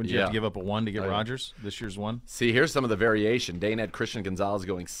 Wouldn't you have to Yeah. give up a 1 to get Rodgers, this year's 1? See, here's some of the variation. Dane had Christian Gonzalez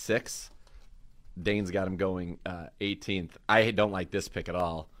going 6. Dane's got him going 18th. I don't like this pick at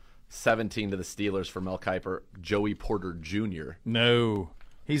all. 17 to the Steelers for Mel Kiper. Joey Porter Jr. No,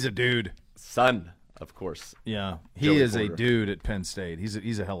 he's a dude. Son, of course. Yeah, he Joey is Porter. a dude at Penn State.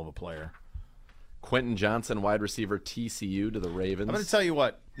 He's a hell of a player. Quentin Johnson, wide receiver, TCU to the Ravens. I'm going to tell you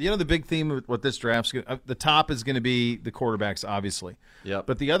what. The big theme with what this draft's the top is going to be the quarterbacks, obviously. Yep.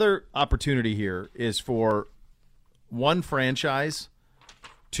 But the other opportunity here is for one franchise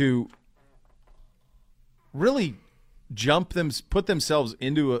to really put themselves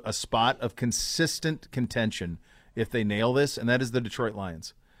into a spot of consistent contention if they nail this, and that is the Detroit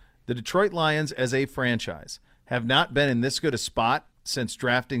Lions. The Detroit Lions, as a franchise, have not been in this good a spot since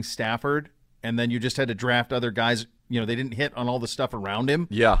drafting Stafford, and then you just had to draft other guys. They didn't hit on all the stuff around him.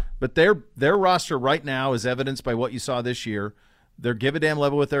 Yeah. But their roster right now is evidenced by what you saw this year. They're give-a-damn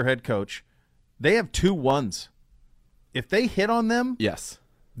level with their head coach. They have 2 1s. If they hit on them, Yes.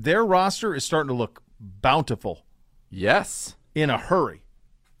 their roster is starting to look bountiful Yes. in a hurry.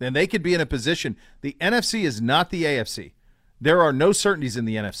 Then they could be in a position. The NFC is not the AFC. There are no certainties in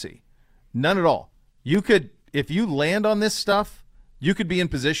the NFC. None at all. You could, if you land on this stuff, you could be in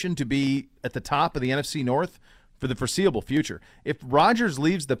position to be at the top of the NFC North for the foreseeable future. If Rodgers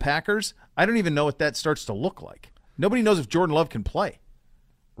leaves the Packers, I don't even know what that starts to look like. Nobody knows if Jordan Love can play.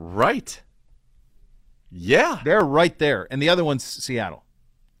 Right. Yeah. They're right there. And the other one's Seattle.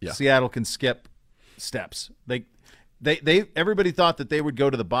 Yeah. Seattle can skip steps. They everybody thought that they would go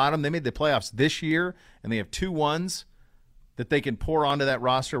to the bottom. They made the playoffs this year, and they have 2 1s that they can pour onto that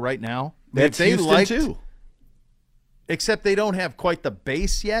roster right now. That's Houston, too. Except they don't have quite the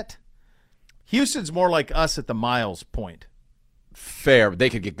base yet. Houston's more like us at the Miles point. Fair. They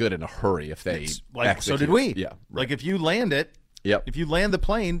could get good in a hurry if they Like so execute. did we. Yeah. Like if you land it, Yep. if you land the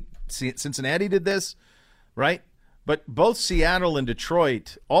plane, Cincinnati did this, right? But both Seattle and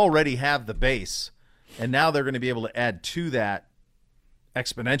Detroit already have the base, and now they're going to be able to add to that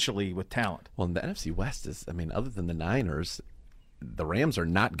exponentially with talent. Well, the NFC West is, other than the Niners, the Rams are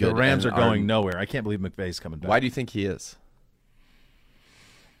not good. The Rams and are going nowhere. I can't believe McVay's coming back. Why do you think he is?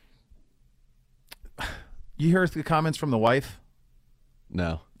 You hear the comments from the wife?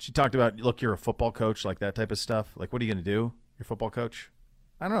 No. She talked about, look, you're a football coach, like that type of stuff. Like, what are you going to do? You're a football coach?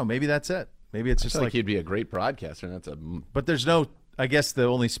 I don't know. Maybe that's it. Maybe it's I just feel like like he'd be a great broadcaster, and that's a. But there's no, I guess the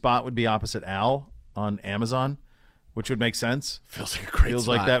only spot would be opposite Al on Amazon, which would make sense. Feels like a great Feels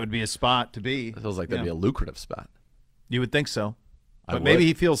spot. like that would be a spot to be. Feels like that'd Yeah. be a lucrative spot. You would think so. I But maybe would.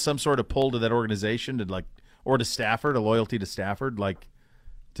 he feels some sort of pull to that organization or to Stafford, a loyalty to Stafford,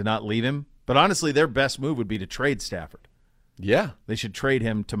 to not leave him. But honestly, their best move would be to trade Stafford. Yeah. They should trade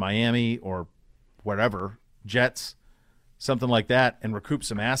him to Miami or wherever, Jets, something like that, and recoup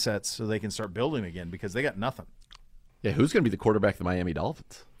some assets so they can start building again because they got nothing. Yeah, who's going to be the quarterback of the Miami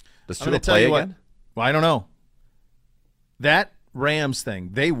Dolphins? Does I'm Tua going to tell play you again? Well, I don't know. That Rams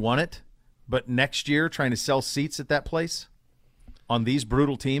thing, they won it, but next year trying to sell seats at that place on these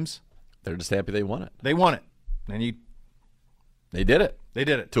brutal teams, They're just happy they won it. they won it. And They did it. they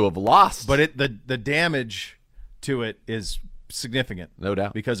did it. To have lost. But the damage to it is significant. No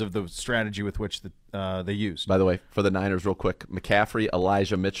doubt. Because of the strategy with which they used. By the way, for the Niners, real quick, McCaffrey,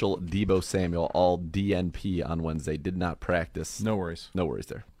 Elijah Mitchell, Deebo Samuel, all DNP on Wednesday. Did not practice. No worries. No worries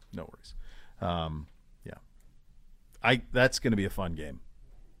there. No worries. Yeah. That's going to be a fun game.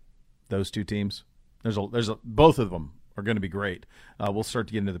 Those two teams. Both of them are going to be great. We'll start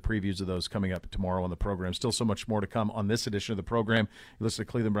to get into the previews of those coming up tomorrow on the program. Still so much more to come on this edition of the program. You listen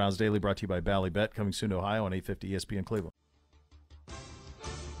to Cleveland Browns Daily, brought to you by Bally Bet, coming soon to Ohio on 850 ESPN Cleveland.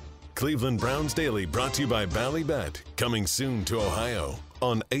 Cleveland Browns Daily brought to you by Bally Bet, coming soon to Ohio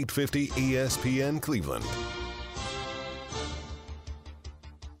on 850 ESPN Cleveland.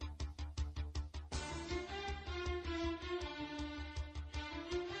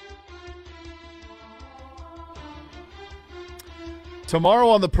 Tomorrow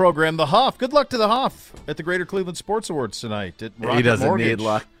on the program, the Hoff. Good luck to the Hoff at the Greater Cleveland Sports Awards tonight. At He Rocket doesn't Mortgage. need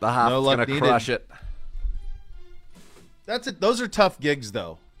luck. The Hoff's No luck going to needed. crush it. That's it. Those are tough gigs,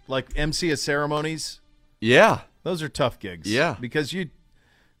 though. Like MC of ceremonies. Yeah. Those are tough gigs. Yeah. Because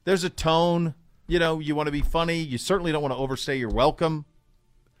there's a tone. You want to be funny. You certainly don't want to overstay your welcome.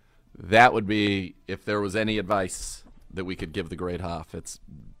 That would be, if there was any advice that we could give the great Hoff, it's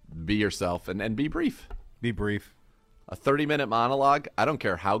be yourself and be brief. Be brief. A 30-minute monologue, I don't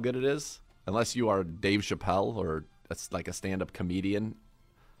care how good it is, unless you are Dave Chappelle or like a stand-up comedian,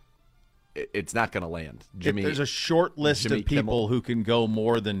 it's not going to land. Jimmy, there's a short list Jimmy of people Kimmel. who can go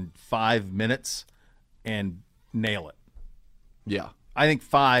more than 5 minutes and nail it. Yeah. I think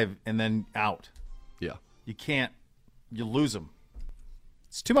 5 and then out. Yeah. You can't. You lose them.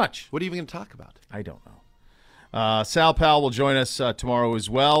 It's too much. What are you even going to talk about? I don't know. Sal Powell will join us tomorrow as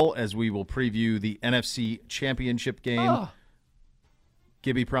well, as we will preview the NFC Championship game. Oh.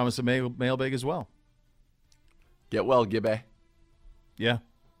 Gibby promised a mailbag as well. Get well, Gibby. Yeah.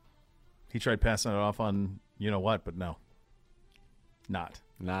 He tried passing it off on you-know-what, but no. Not.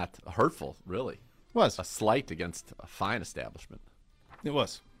 Not hurtful, really. Was. A slight against a fine establishment. It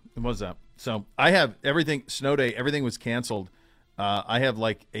was. It was that. So I have everything, snow day, everything was canceled. I have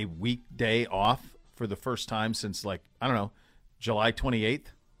like a weekday off for the first time since July 28th.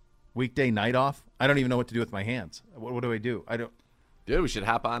 Weekday night off. I don't even know what to do with my hands. What do I do? I don't. Dude, we should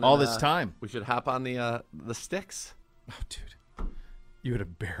hop on all this time. We should hop on the sticks. Oh, dude. You would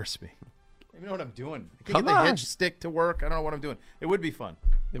embarrass me. I don't even know what I'm doing. I can Come get the on. hitch stick to work. I don't know what I'm doing. It would be fun.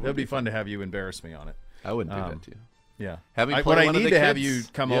 It would be fun to have you embarrass me on it. I wouldn't do that to you. Yeah. Having what played I one of need the to have kids-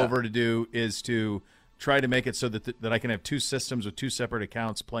 you come Yeah. over to do is to try to make it so that I can have 2 systems with 2 separate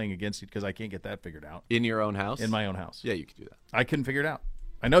accounts playing against you, because I can't get that figured out. In your own house? In my own house. Yeah, you could do that. I couldn't figure it out.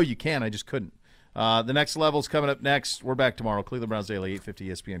 I know you can. I just couldn't. The next level's coming up next. We're back tomorrow. Cleveland Browns Daily, 850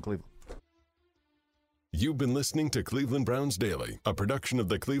 ESPN Cleveland. You've been listening to Cleveland Browns Daily, a production of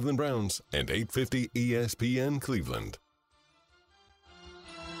the Cleveland Browns and 850 ESPN Cleveland.